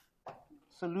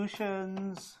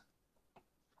solutions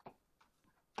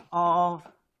of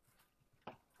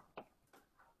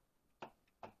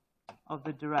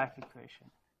the Dirac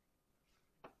equation.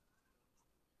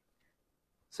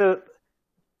 So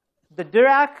the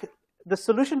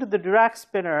solution to the Dirac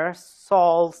spinner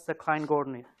solves the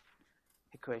Klein-Gordon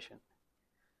equation.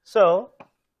 So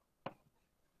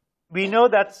we know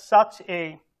that such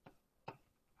a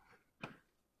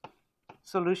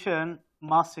solution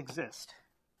must exist.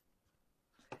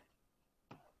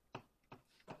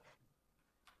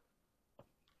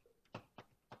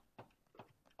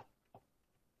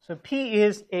 So P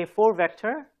is a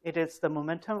 4-vector. It is the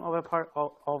momentum of a part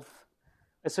of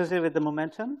associated with the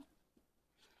momentum.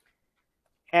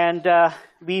 And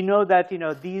we know that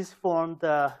these form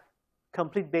the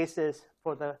complete basis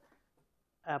for the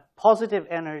positive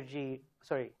energy,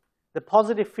 the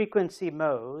positive frequency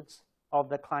modes of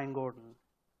the Klein-Gordon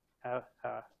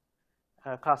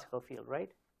classical field,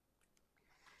 right?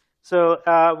 So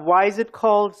why is it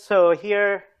called? So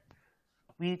here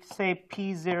we say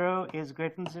P0 is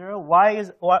greater than 0. Why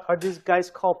are these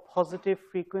guys called positive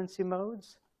frequency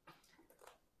modes?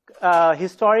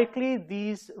 Historically,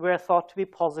 these were thought to be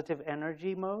positive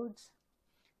energy modes.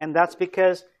 And that's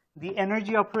because the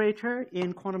energy operator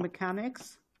in quantum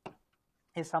mechanics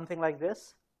is something like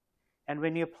this. And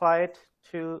when you apply it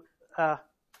to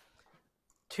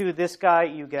this guy,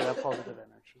 you get a positive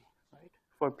energy, right,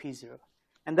 for P0.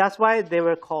 And that's why they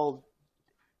were called.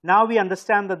 Now we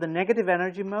understand that the negative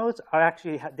energy modes are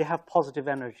actually, they have positive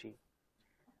energy.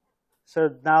 So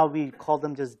now we call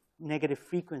them just negative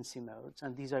frequency modes,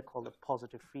 and these are called the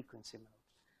positive frequency mode.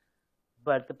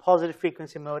 But the positive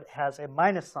frequency mode has a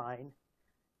minus sign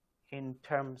in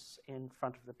terms in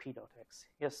front of the P dot x.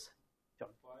 Yes, John?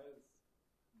 Why is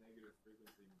negative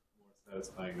frequency more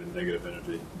satisfying than negative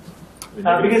energy?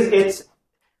 Because it's,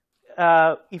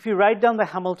 if you write down the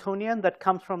Hamiltonian that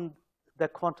comes from the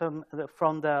quantum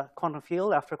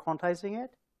field after quantizing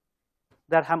it,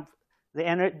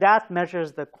 that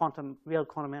measures the real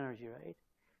quantum energy, right?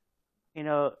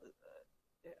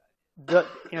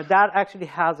 That actually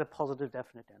has a positive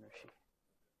definite energy,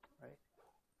 right?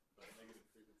 But negative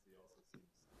frequency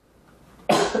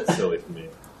also seems silly to me.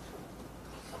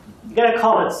 You gotta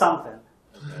call it something.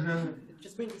 It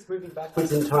just means it's moving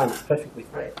backwards in time. It's perfectly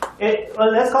fine.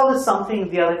 Well, let's call it something.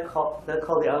 They'll call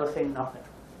the other thing nothing.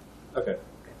 Okay.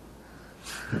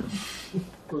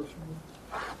 Okay.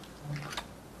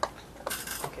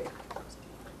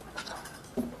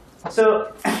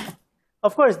 So,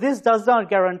 of course, this does not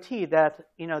guarantee that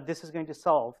this is going to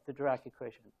solve the Dirac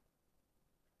equation.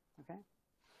 Okay.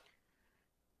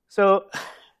 So,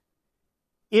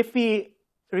 if we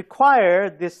require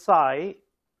this psi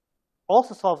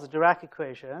also solves the Dirac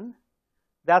equation,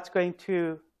 that's going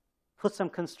to put some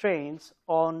constraints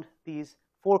on these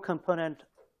 4-component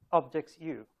objects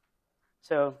U.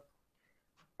 So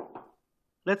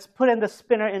let's put in the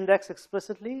spinor index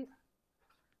explicitly.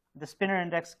 The spinor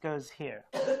index goes here.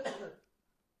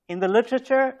 In the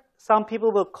literature, some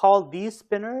people will call these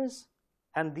spinners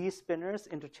and these spinners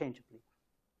interchangeably.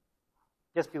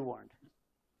 Just be warned.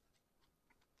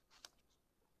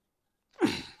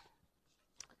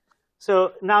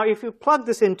 So now if you plug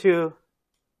this into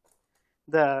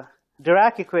the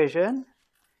Dirac equation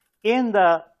in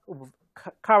the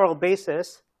chiral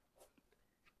basis,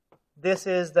 this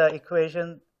is the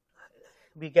equation,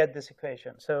 we get this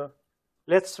equation. So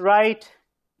let's write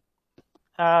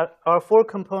our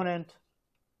 4-component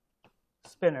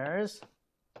spinners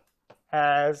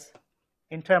as,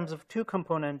 in terms of two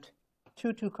two-component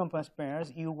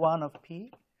spinners, U1 of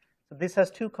P. So this has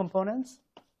 2 components,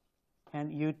 and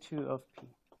U2 of P.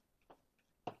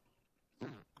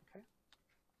 Okay.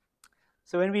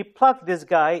 So when we plug this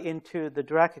guy into the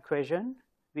Dirac equation,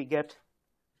 we get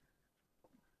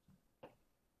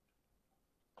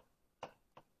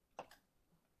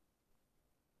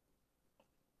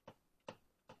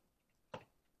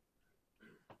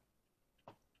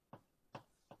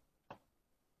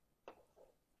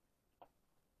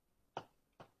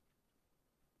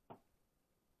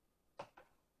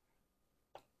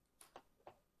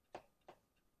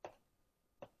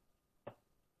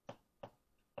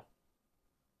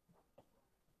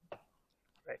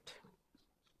right.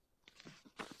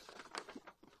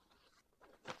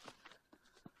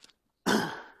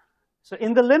 So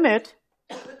in the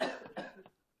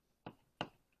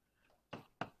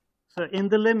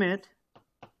limit,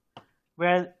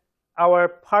 where our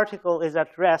particle is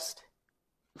at rest,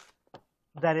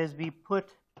 that is, we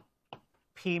put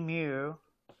P mu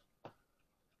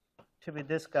to be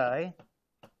this guy.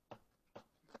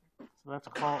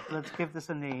 So let's give this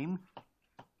a name,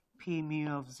 P mu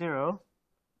of 0.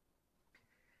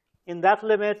 In that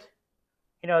limit,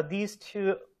 these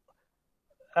two,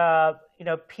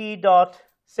 P dot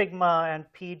sigma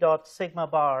and P dot sigma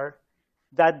bar,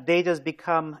 that they just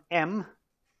become M.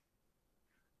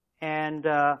 And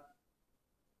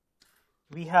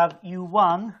we have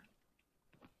U1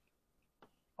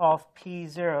 of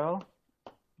P0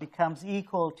 becomes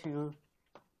equal to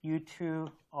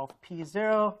U2 of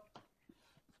P0.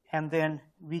 And then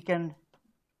we can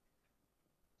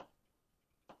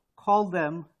call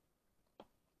them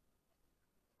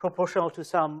proportional to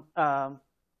some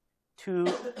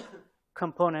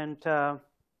 2-component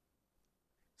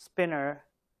spinner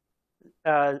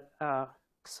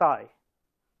psi.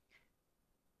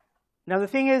 Now the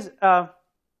thing is,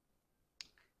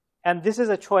 and this is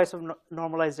a choice of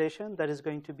normalization that is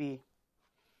going to be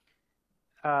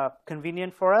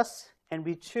convenient for us, and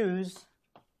we choose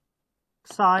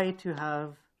psi to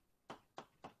have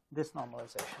this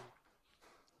normalization.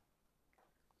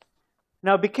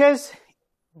 Now, because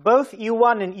both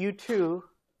U1 and U2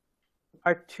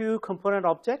 are 2-component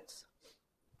objects,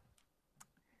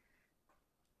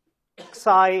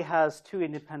 psi has 2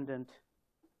 independent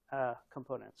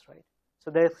components, right?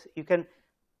 So you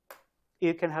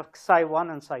can have psi 1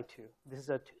 and psi 2. This is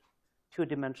a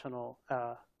 2-dimensional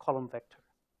column vector.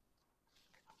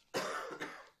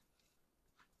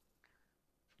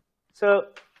 So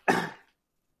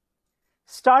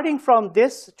starting from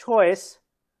this choice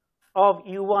of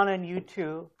U1 and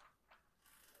U2,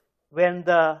 when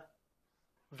the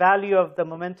value of the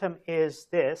momentum is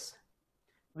this,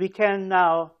 we can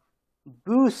now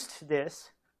boost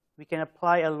this. We can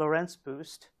apply a Lorentz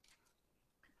boost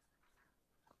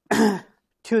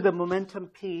to the momentum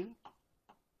P.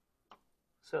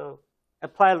 So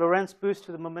apply a Lorentz boost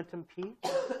to the momentum P.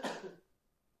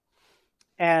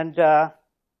 And the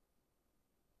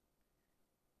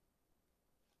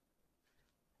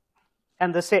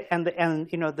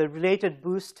related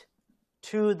boost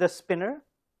to the spinner.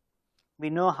 We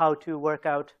know how to work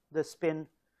out the spin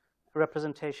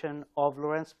representation of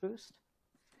Lorentz boost.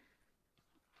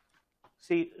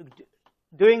 See,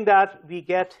 doing that, we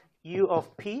get U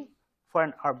of P for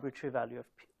an arbitrary value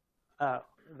of P. Okay.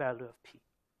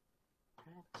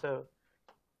 So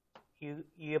you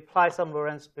apply some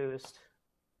Lorentz boost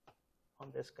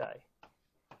on this guy.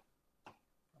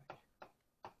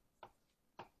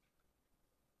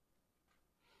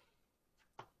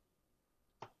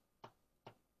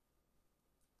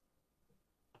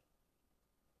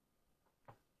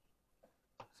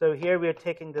 So here we are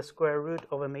taking the square root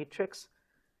of a matrix.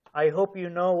 I hope you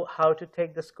know how to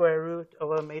take the square root of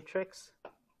a matrix.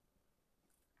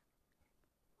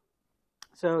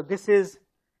 So this is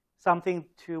something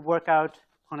to work out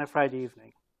on a Friday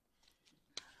evening.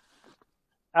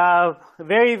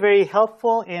 Very, very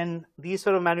helpful in these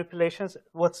sort of manipulations.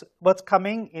 What's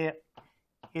coming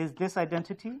is this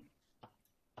identity.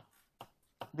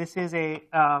 This is a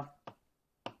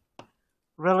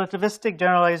relativistic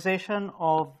generalization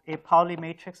of a Pauli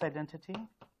matrix identity.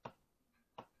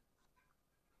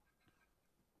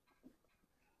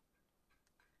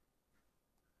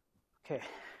 Okay,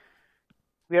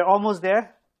 we are almost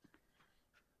there.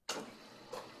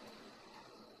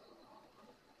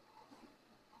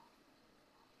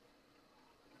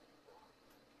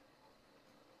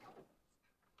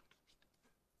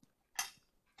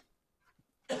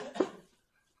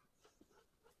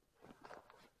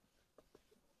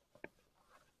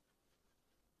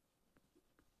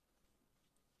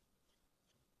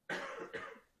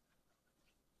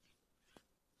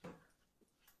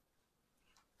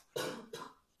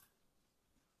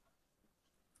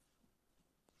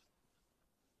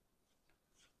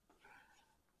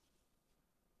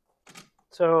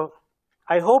 So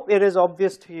I hope it is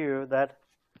obvious to you that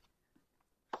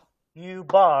U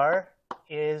bar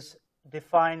is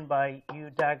defined by U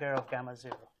dagger of gamma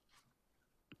 0.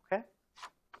 Okay?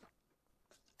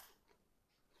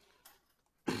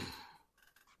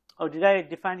 Oh, did I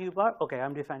define U bar? Okay,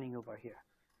 I'm defining U bar here.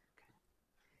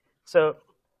 So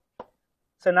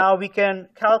now we can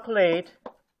calculate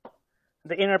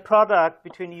the inner product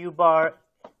between U bar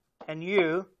and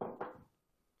U.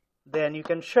 Then you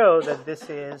can show that this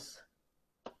is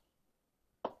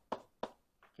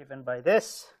given by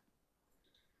this.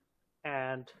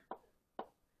 And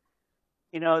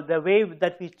the way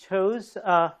that we chose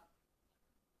our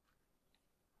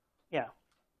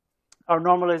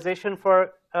normalization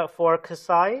for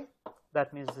PSI,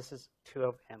 that means this is 2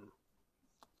 of m.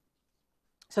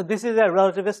 So this is a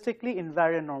relativistically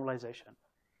invariant normalization.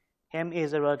 M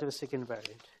is a relativistic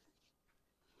invariant.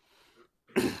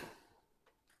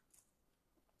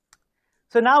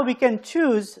 So now we can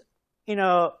choose,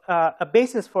 a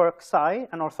basis for psi,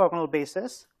 an orthogonal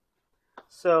basis.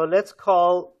 So let's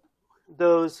call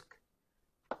those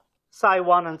psi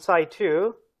 1 and psi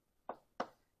 2,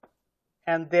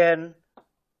 and then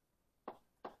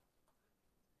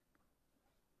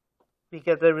we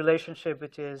get the relationship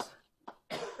which is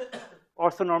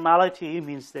orthonormality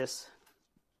means this.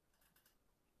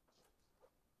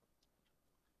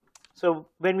 So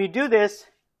when we do this,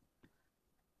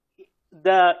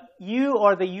 the U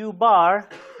or the U bar,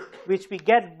 which we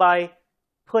get by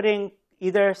putting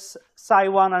either psi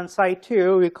 1 and psi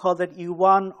 2, we call that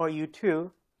U1 or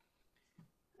U2.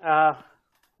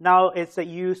 Now it's a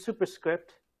U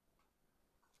superscript.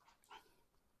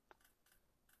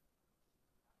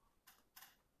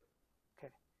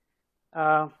 Okay.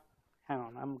 Hang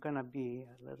on, I'm going to be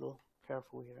a little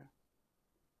careful here.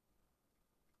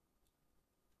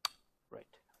 Right,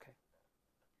 okay.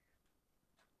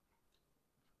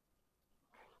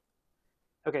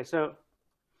 Okay, so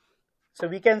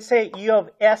we can say U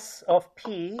of S of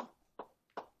P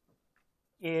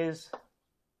is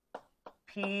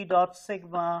P dot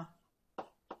sigma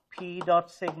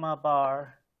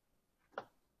bar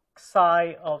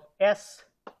psi of S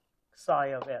psi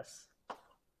of S.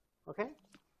 Okay?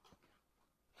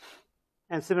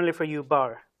 And similarly for U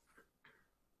bar.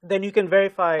 Then you can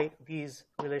verify these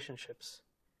relationships.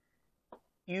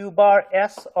 U bar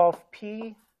S of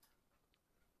P,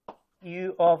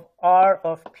 U of R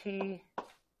of P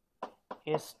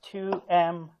is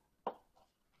 2m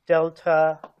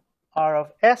delta R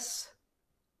of S.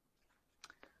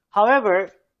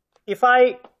 However, if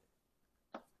I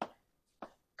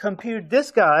compute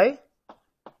this guy,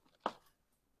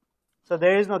 so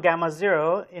there is no gamma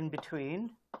 0 in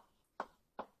between,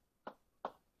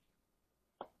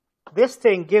 this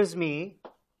thing gives me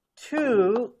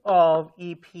 2 of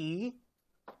EP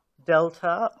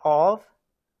delta of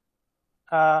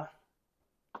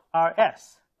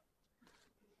RS,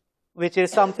 which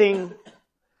is something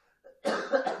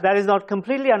that is not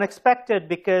completely unexpected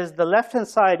because the left-hand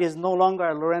side is no longer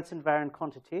a Lorentz invariant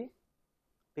quantity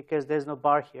because there's no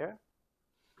bar here.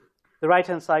 The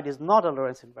right-hand side is not a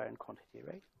Lorentz invariant quantity,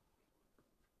 right?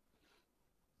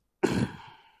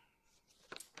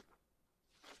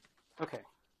 Okay.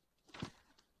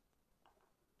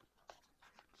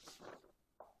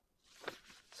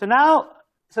 So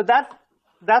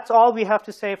that's all we have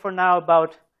to say for now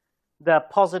about the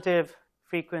positive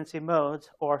frequency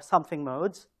modes or something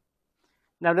modes.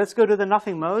 Now let's go to the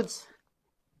nothing modes.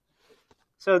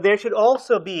 So there should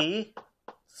also be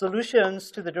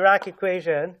solutions to the Dirac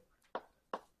equation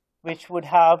which would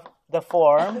have the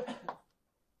form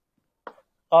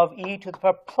of e to the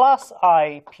power plus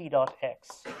I p dot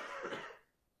x.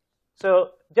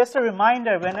 So just a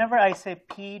reminder, whenever I say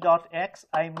p dot x,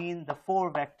 I mean the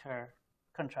 4-vector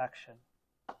contraction.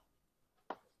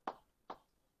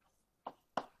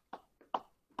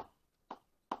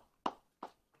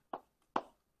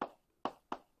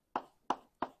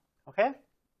 Okay?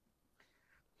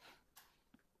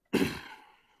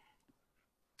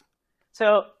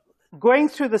 So going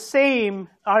through the same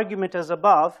argument as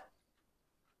above,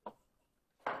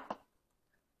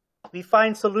 we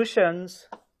find solutions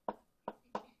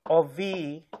of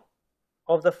V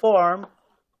of the form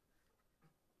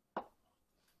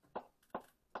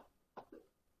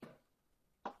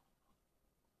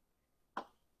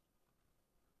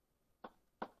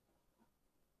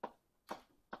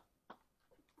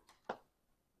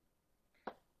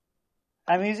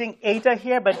I'm using eta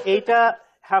here, but eta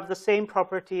have the same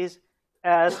properties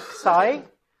as psi.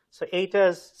 So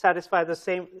etas satisfy the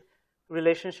same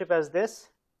relationship as this.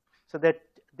 So that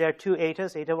there are two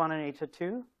etas, eta 1 and eta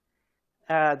 2.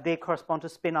 They correspond to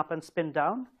spin up and spin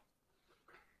down.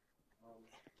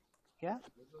 Yeah?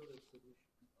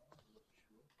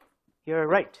 You're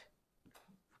right.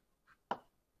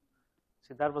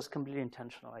 See, that was completely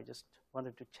intentional. I just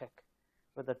wanted to check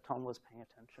whether Tom was paying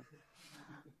attention.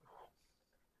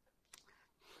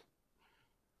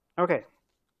 Okay.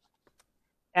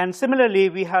 And similarly,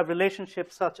 we have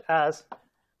relationships such as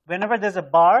whenever there's a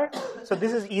bar, so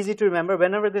this is easy to remember,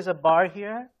 whenever there's a bar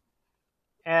here,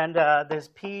 and there's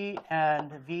P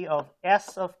and V of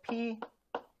S of P,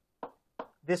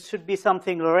 this should be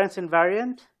something Lorentz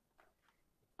invariant,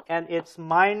 and it's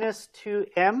minus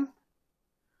 2m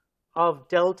of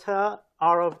delta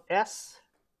R of S,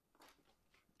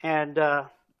 and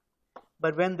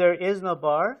but when there is no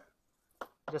bar,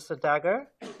 just a dagger,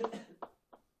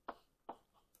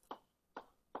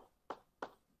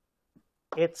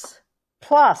 it's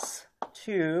plus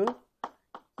 2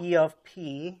 E of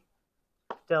P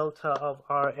delta of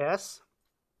RS.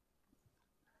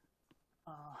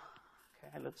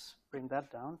 Okay, let's bring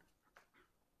that down.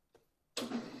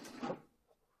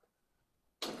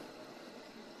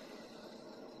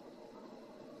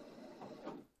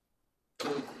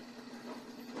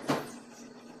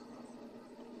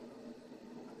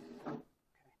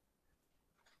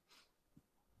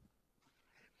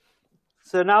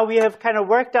 So now we have kind of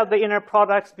worked out the inner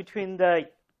products between the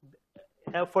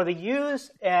for the U's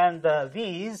and the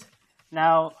V's.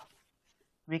 Now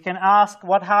we can ask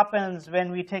what happens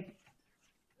when we take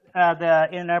the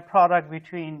inner product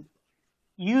between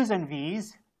U's and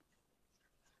V's.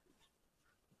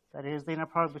 That is the inner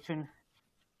product between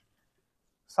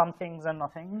somethings and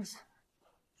nothings.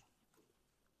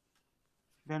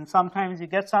 Then sometimes you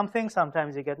get something,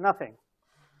 sometimes you get nothing.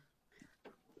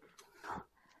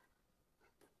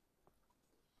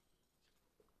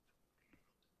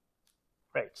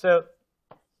 Right, so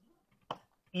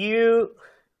U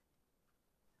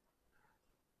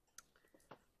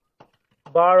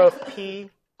bar of P,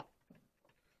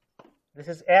 this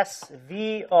is S,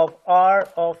 V of R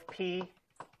of P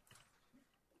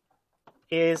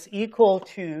is equal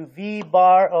to V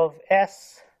bar of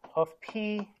S of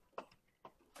P,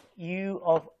 U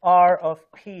of R of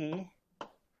P,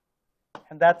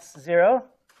 and that's 0.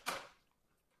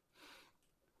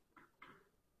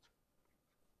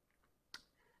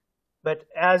 But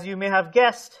as you may have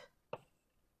guessed,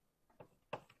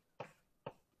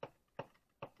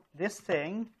 this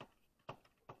thing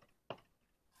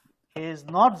is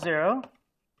not 0.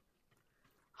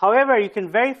 However, you can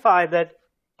verify that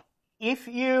if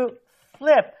you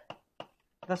flip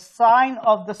the sign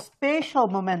of the spatial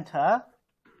momenta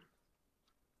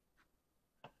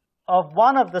of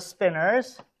one of the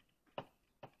spinors,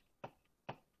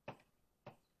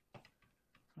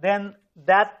 then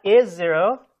that is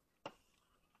 0.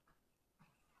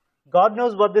 God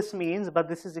knows what this means, but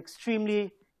this is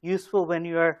extremely useful when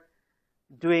you are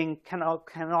doing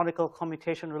canonical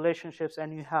commutation relationships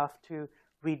and you have to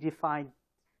redefine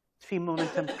 3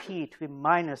 momentum P to be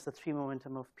minus the 3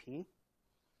 momentum of P.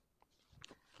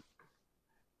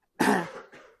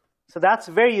 So that's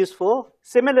very useful.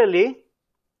 Similarly,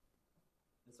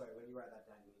 sorry, when you write that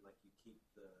down, you mean like you keep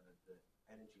the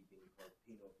energy being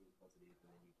P naught being positive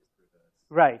and then you just reverse.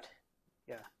 Right.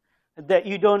 Yeah. That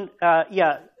you don't.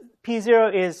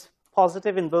 P0 is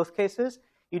positive in both cases.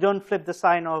 You don't flip the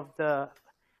sign of the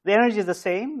energy is the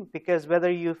same because whether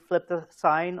you flip the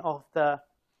sign of the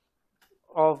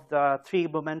 3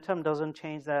 momentum doesn't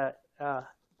change the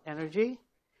energy.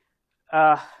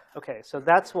 Okay, so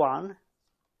that's one.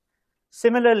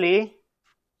 Similarly,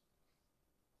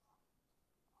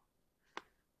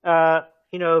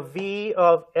 V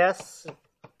of S.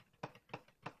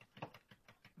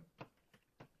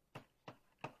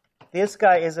 This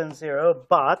guy isn't 0,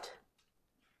 but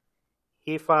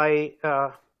if I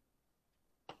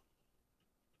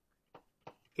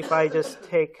just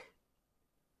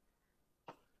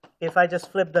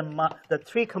flip the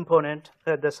 3 component,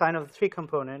 the sign of the 3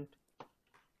 component,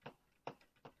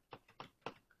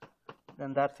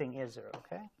 then that thing is 0.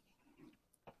 Okay.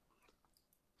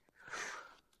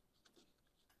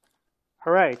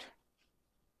 All right.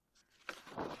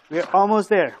 We're almost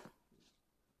there.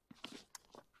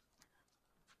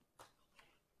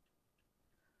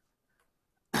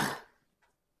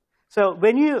 So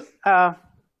when you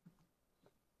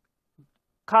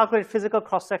calculate physical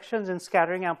cross sections in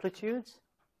scattering amplitudes,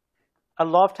 a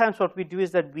lot of times what we do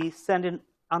is that we send in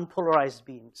unpolarized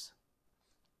beams.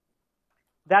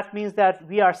 That means that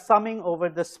we are summing over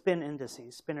the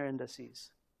spinor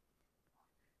indices.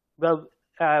 Well,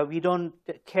 we don't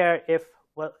care if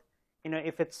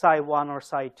it's psi 1 or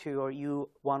psi 2 or U1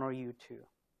 or U2,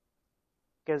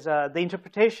 because the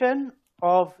interpretation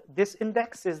of this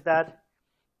index is that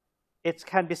it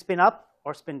can be spin up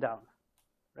or spin down,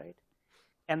 right?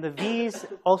 And the V's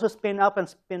also spin up and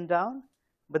spin down.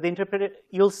 But the interpreter,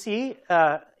 you'll see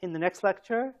in the next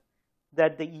lecture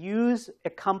that the U's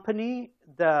accompany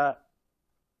the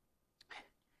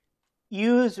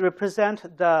U's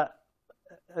represent the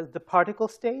particle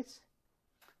states,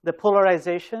 the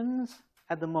polarizations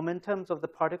and the momentums of the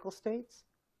particle states.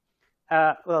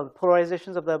 Well, the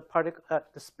polarizations of the particle,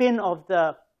 the spin of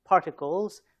the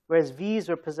particles, whereas V's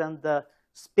represent the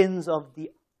spins of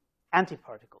the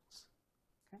antiparticles.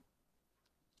 Okay?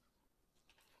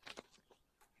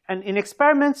 And in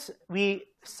experiments, we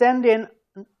send in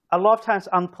a lot of times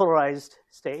unpolarized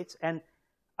states, and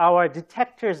our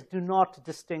detectors do not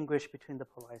distinguish between the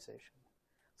polarization.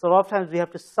 So a lot of times we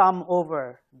have to sum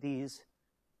over these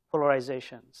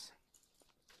polarizations.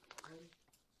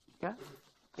 Yeah?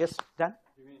 Yes, Dan?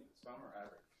 Do you mean sum or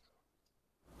average?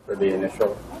 For the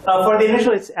initial? For the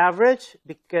initial, it's average,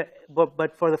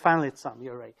 but for the final, it's sum.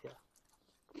 You're right, yeah.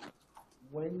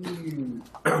 When you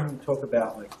talk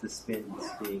about like the spins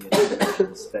being in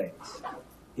dimensional states,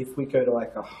 if we go to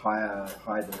like a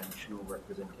high dimensional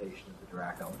representation of the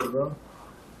Dirac algebra,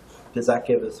 does that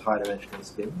give us high dimensional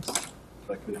spins?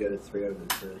 Like we go to 3 over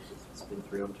to spin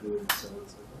 3 on 2 and so on and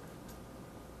so forth?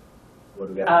 What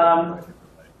do we have to do in a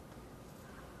different way?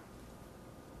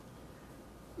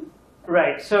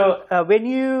 Right. So when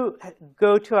you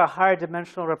go to a higher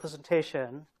dimensional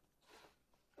representation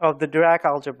of the Dirac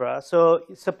algebra, so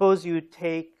suppose you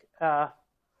take,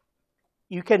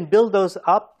 you can build those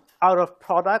up out of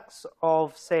products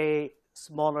of, say,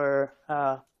 smaller,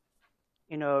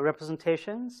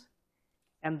 representations,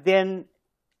 and then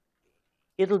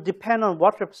it'll depend on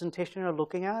what representation you're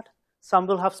looking at. Some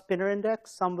will have spinor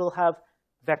index, some will have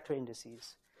vector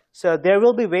indices. So there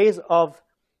will be ways of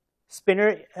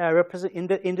spinor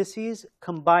indices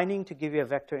combining to give you a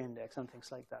vector index and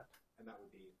things like that. And that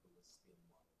would be from the spin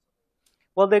model.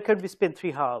 Well, there could be spin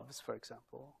 3 halves, for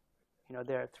example.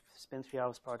 There are spin 3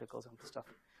 halves particles and stuff.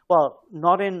 Well,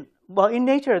 in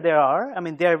nature there are. I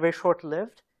mean, they are very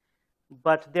short-lived,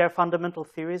 but they are fundamental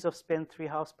theories of spin 3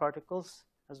 halves particles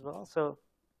as well. So,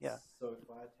 yeah. So if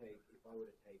I were to take these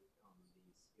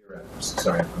irreps,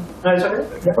 sorry. No, it's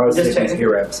okay. If I was to take these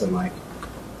irreps and like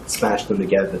smash them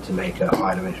together to make a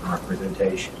high dimensional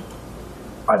representation,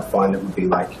 I'd find it would be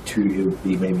like it would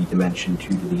be maybe dimension 2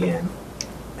 to the n.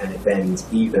 And if n's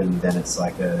even, then it's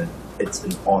like it's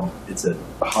a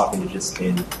half integer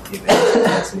spin. If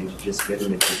it's an integer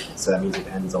spin, so that means if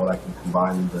n's odd, I can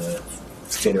combine the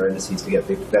spinor indices to get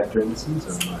big vector indices,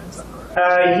 or is that not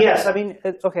right? Yes, I mean,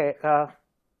 okay.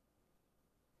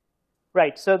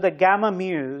 Right, so the gamma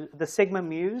mu, the sigma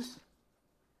mu's,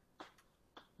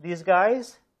 these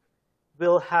guys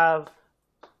will have,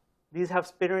 these have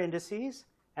spinor indices,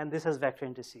 and this has vector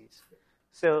indices.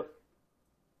 So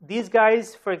these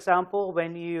guys, for example,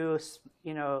 when you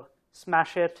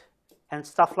smash it and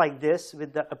stuff like this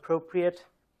with the appropriate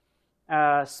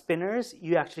spinors,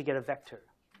 you actually get a vector,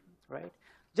 right?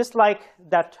 Just like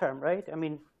that term, right? I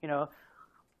mean,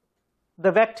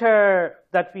 the vector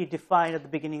that we defined at the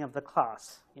beginning of the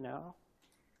class,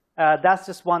 that's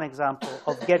just one example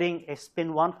of getting a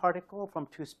spin 1 particle from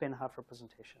 2 spin half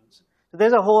representations. So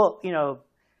there's a whole,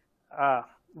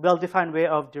 well-defined way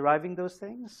of deriving those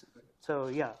things. So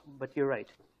yeah, but you're right.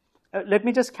 Let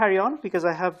me just carry on because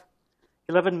I have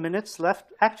 11 minutes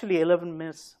left. Actually, 11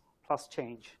 minutes plus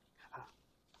change.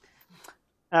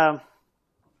 Okay,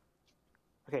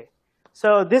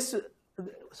 so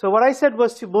what I said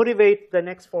was to motivate the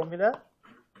next formula,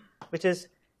 which is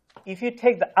if you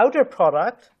take the outer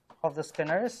product of the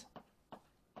spinors.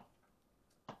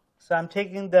 So I'm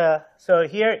taking so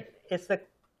here it's the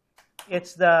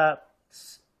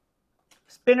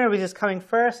spinor which is coming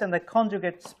first, and the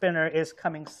conjugate spinor is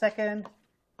coming second,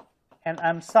 and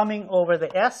I'm summing over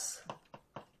the S.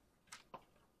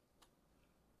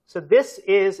 So this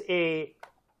is a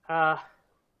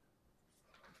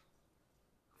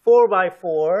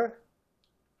 4x4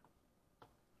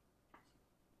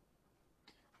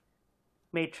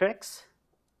 matrix,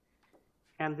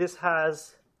 and this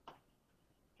has,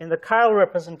 in the chiral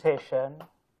representation,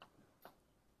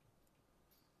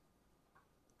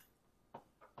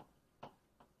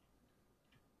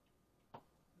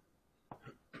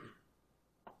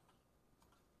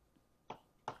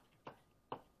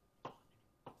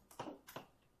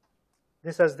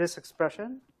 this has this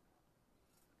expression,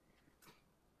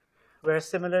 where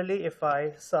similarly, if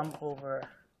I sum over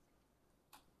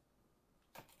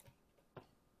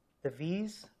the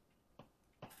V's,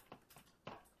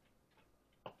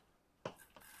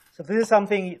 so this is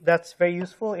something that's very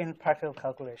useful in practical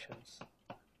calculations.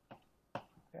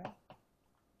 Okay.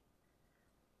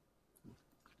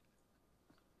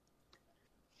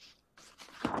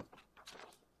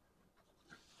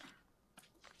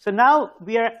 So now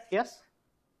we are, yes?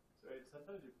 Sorry,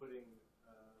 sometimes you're putting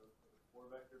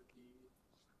 4-vector P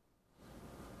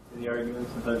in the argument.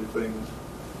 Sometimes you're putting.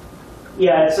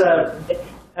 Yeah,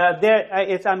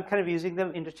 I'm kind of using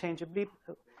them interchangeably.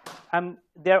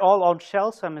 They're all on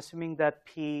shell, so I'm assuming that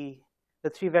P, the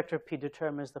 3-vector P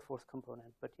determines the fourth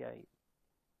component. But yeah,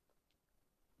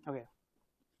 okay.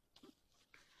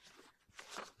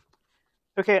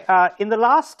 Okay, in the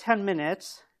last 10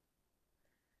 minutes,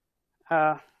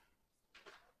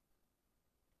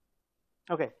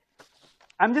 okay,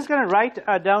 I'm just going to write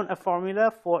down a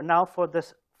formula for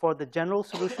the general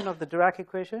solution of the Dirac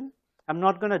equation. I'm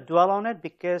not going to dwell on it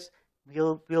because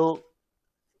we're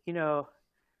going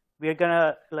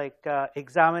to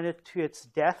examine it to its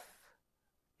depth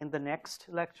in the next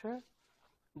lecture.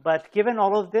 But given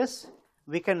all of this,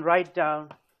 we can write down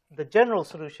the general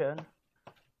solution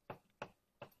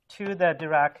to the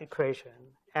Dirac equation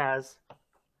as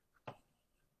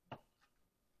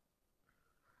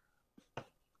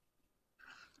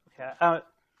okay,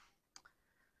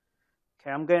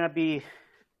 I'm going to be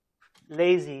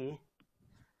lazy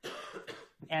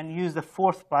and use the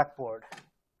fourth blackboard.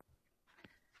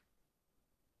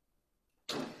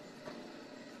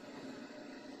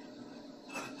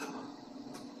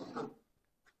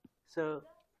 So,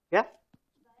 yeah?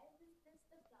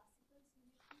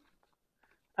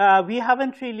 We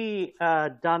haven't really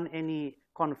done any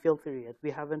quantum field theory yet.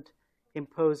 We haven't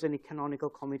imposed any canonical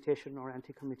commutation or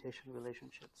anti-commutation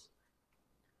relationships.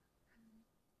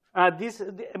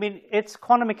 It's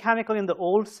quantum mechanical in the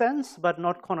old sense, but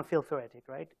not quantum field theoretic,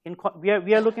 right? We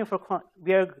are looking for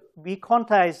we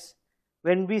quantize.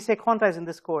 When we say quantize in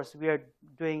this course, we are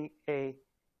doing a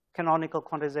canonical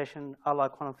quantization a la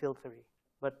quantum field theory,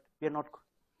 but we are not.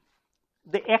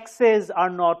 The x's are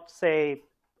not, say,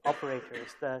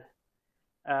 operators.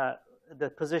 The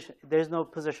position, there's no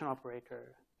position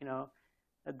operator.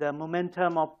 The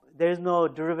momentum there's no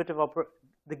derivative operator.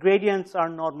 The gradients are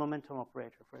not momentum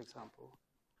operator, for example.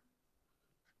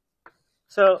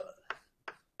 So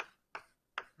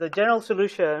the general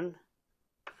solution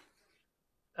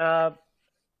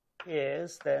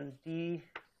is then d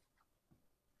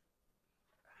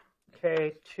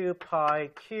k 2 pi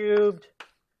cubed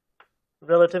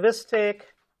relativistic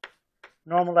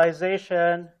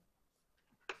normalization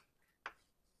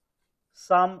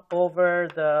sum over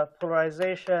the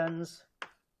polarizations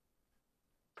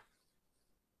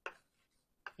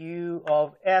U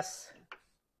of S.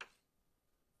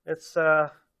 It's I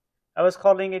was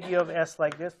calling it U of S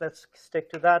like this. Let's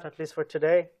stick to that, at least for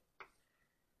today.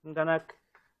 I'm gonna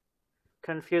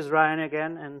confuse Ryan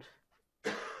again,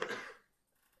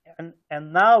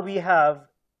 and now we have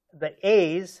the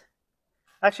A's.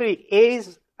 Actually,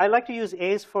 A's. I like to use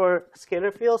A's for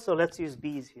scalar fields, so let's use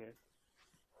B's here.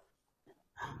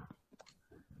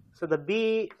 So the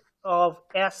B of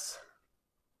S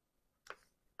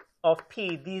of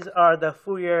P, these are the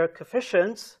Fourier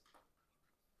coefficients.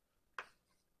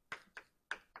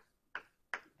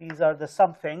 These are the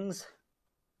somethings.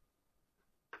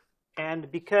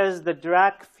 And because the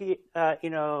Dirac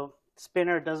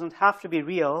spinor doesn't have to be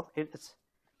real,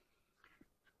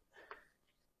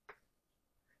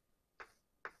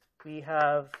 we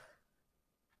have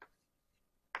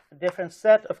a different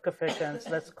set of coefficients.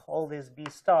 Let's call these B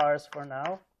stars for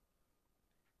now.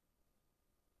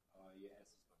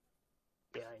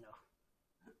 Yeah, I know.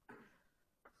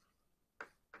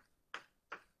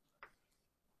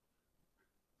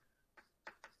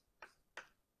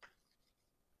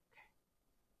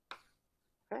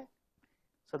 Okay.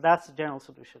 So that's the general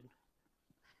solution,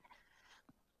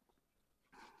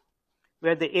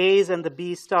 where the A's and the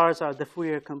B stars are the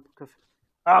Fourier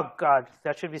oh God,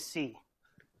 that should be C.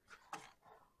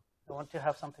 I want to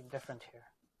have something different here.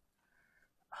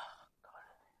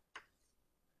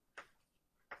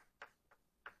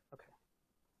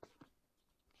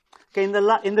 Okay, in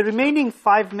the remaining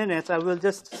 5 minutes, I will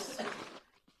just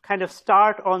kind of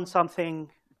start on something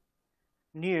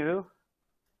new.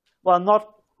 A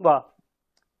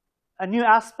new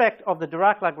aspect of the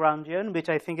Dirac-Lagrangian, which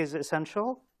I think is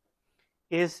essential,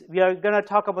 is we are going to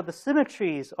talk about the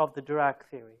symmetries of the Dirac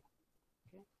theory.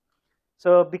 Okay?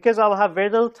 So because I'll have very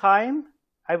little time,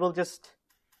 I will just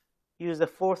use the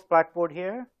fourth blackboard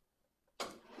here.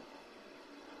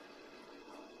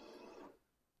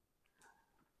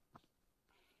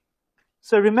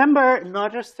 So remember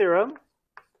Noether's theorem.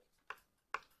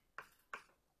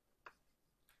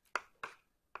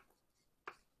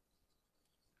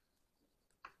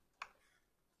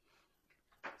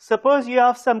 Suppose you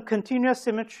have some continuous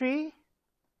symmetry,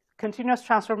 continuous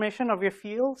transformation of your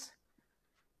fields,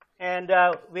 and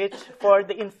which for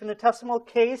the infinitesimal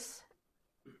case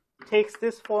takes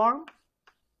this form.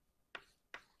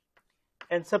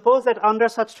 And suppose that under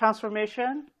such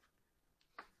transformation,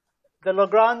 the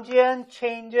Lagrangian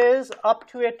changes up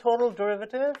to a total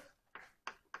derivative,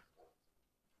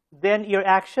 then your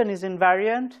action is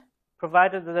invariant,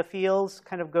 provided that the fields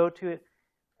kind of go to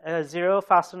 0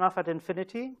 fast enough at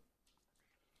infinity.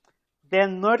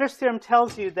 Then Noether's theorem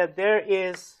tells you that there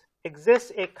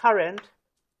exists a current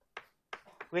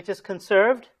which is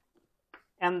conserved,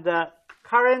 and the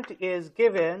current is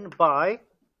given by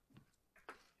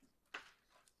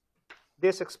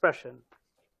this expression.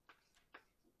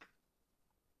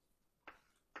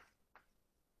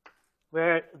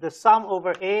 Where the sum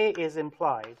over A is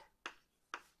implied.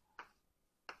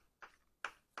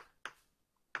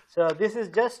 So this is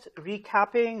just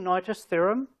recapping Noether's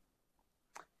theorem.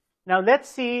 Now let's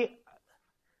see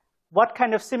what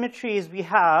kind of symmetries we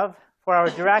have for our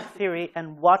Dirac theory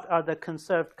and what are the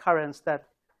conserved currents that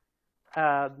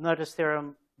Noether's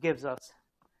theorem gives us.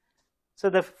 So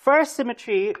the first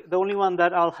symmetry, the only one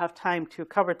that I'll have time to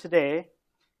cover today,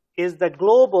 is the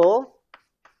global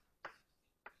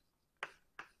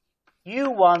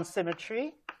U1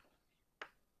 symmetry.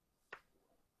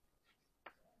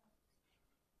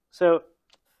 So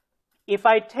if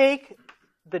I take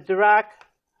the Dirac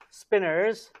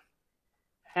spinors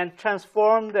and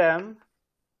transform them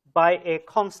by a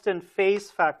constant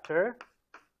phase factor,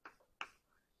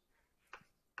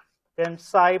 then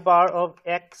psi bar of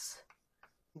x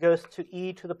goes to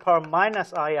e to the power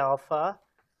minus I alpha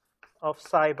of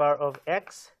psi bar of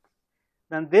x.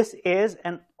 Then this is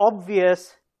an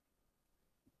obvious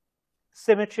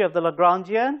symmetry of the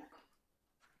Lagrangian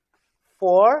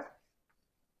for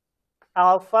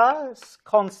alpha is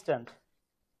constant,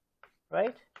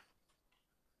 right?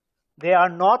 They are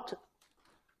not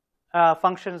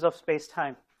functions of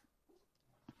space-time.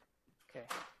 Okay.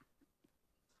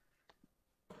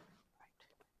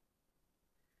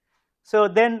 So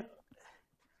then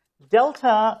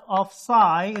delta of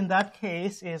psi in that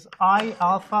case is I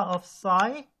alpha of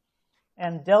psi,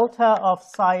 and delta of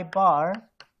psi bar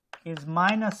is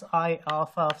minus I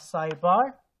alpha of psi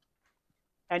bar.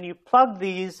 And you plug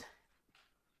these,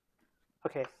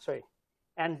 okay, sorry.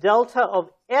 And delta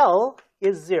of L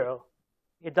is 0.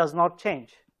 It does not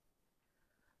change.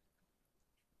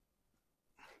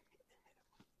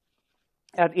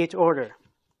 At each order.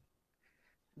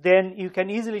 Then you can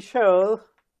easily show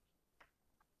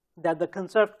that the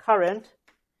conserved current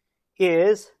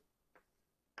is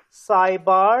psi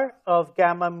bar of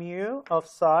gamma mu of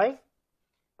psi.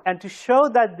 And to show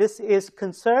that this is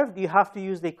conserved, you have to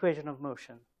use the equation of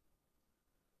motion.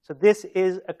 So this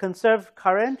is a conserved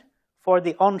current for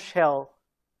the on-shell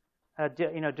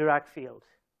Dirac field.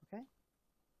 Okay?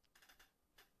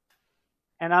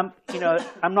 And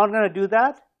I'm not going to do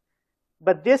that,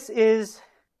 but this is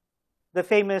the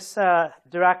famous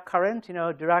Dirac current.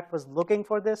 Dirac was looking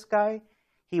for this guy.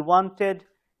 He wanted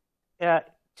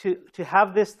to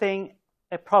have this thing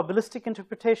a probabilistic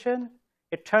interpretation.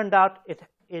 It turned out it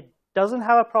doesn't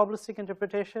have a probabilistic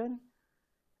interpretation.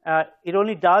 It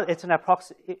only does. It's an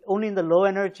only in the low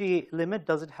energy limit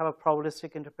does it have a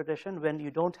probabilistic interpretation when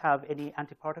you don't have any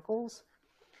antiparticles.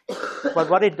 But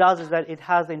what it does is that it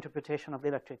has the interpretation of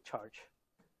electric charge,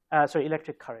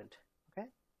 electric current. Okay.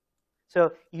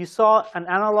 So you saw an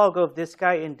analog of this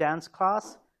guy in Dan's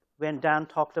class when Dan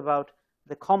talked about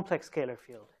the complex scalar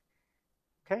field.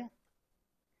 Okay.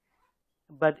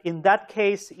 But in that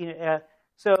case,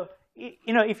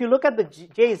 if you look at the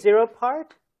J0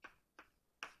 part,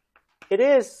 it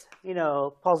is,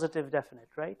 positive definite,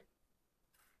 right?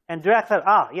 And Dirac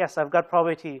thought, yes, I've got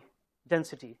probability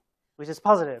density, which is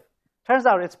positive. Turns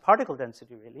out it's particle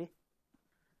density, really.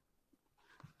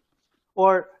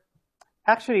 Or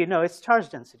actually, no, it's charge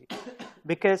density.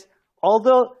 Because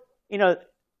although,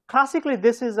 classically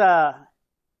this is on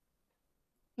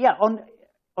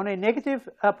a negative,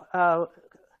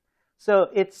 so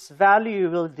its value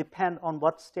will depend on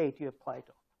what state you apply it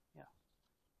on. Yeah.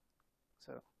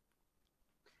 So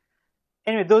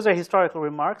anyway, those are historical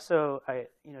remarks, so I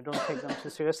don't take them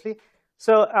too seriously.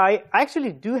 So I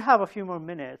actually do have a few more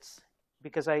minutes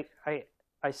because I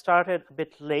started a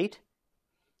bit late,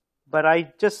 but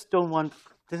I just don't want.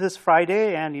 This is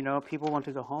Friday, and people want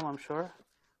to go home, I'm sure.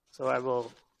 So I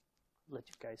will let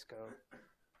you guys go.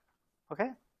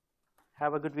 Okay.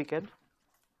 Have a good weekend.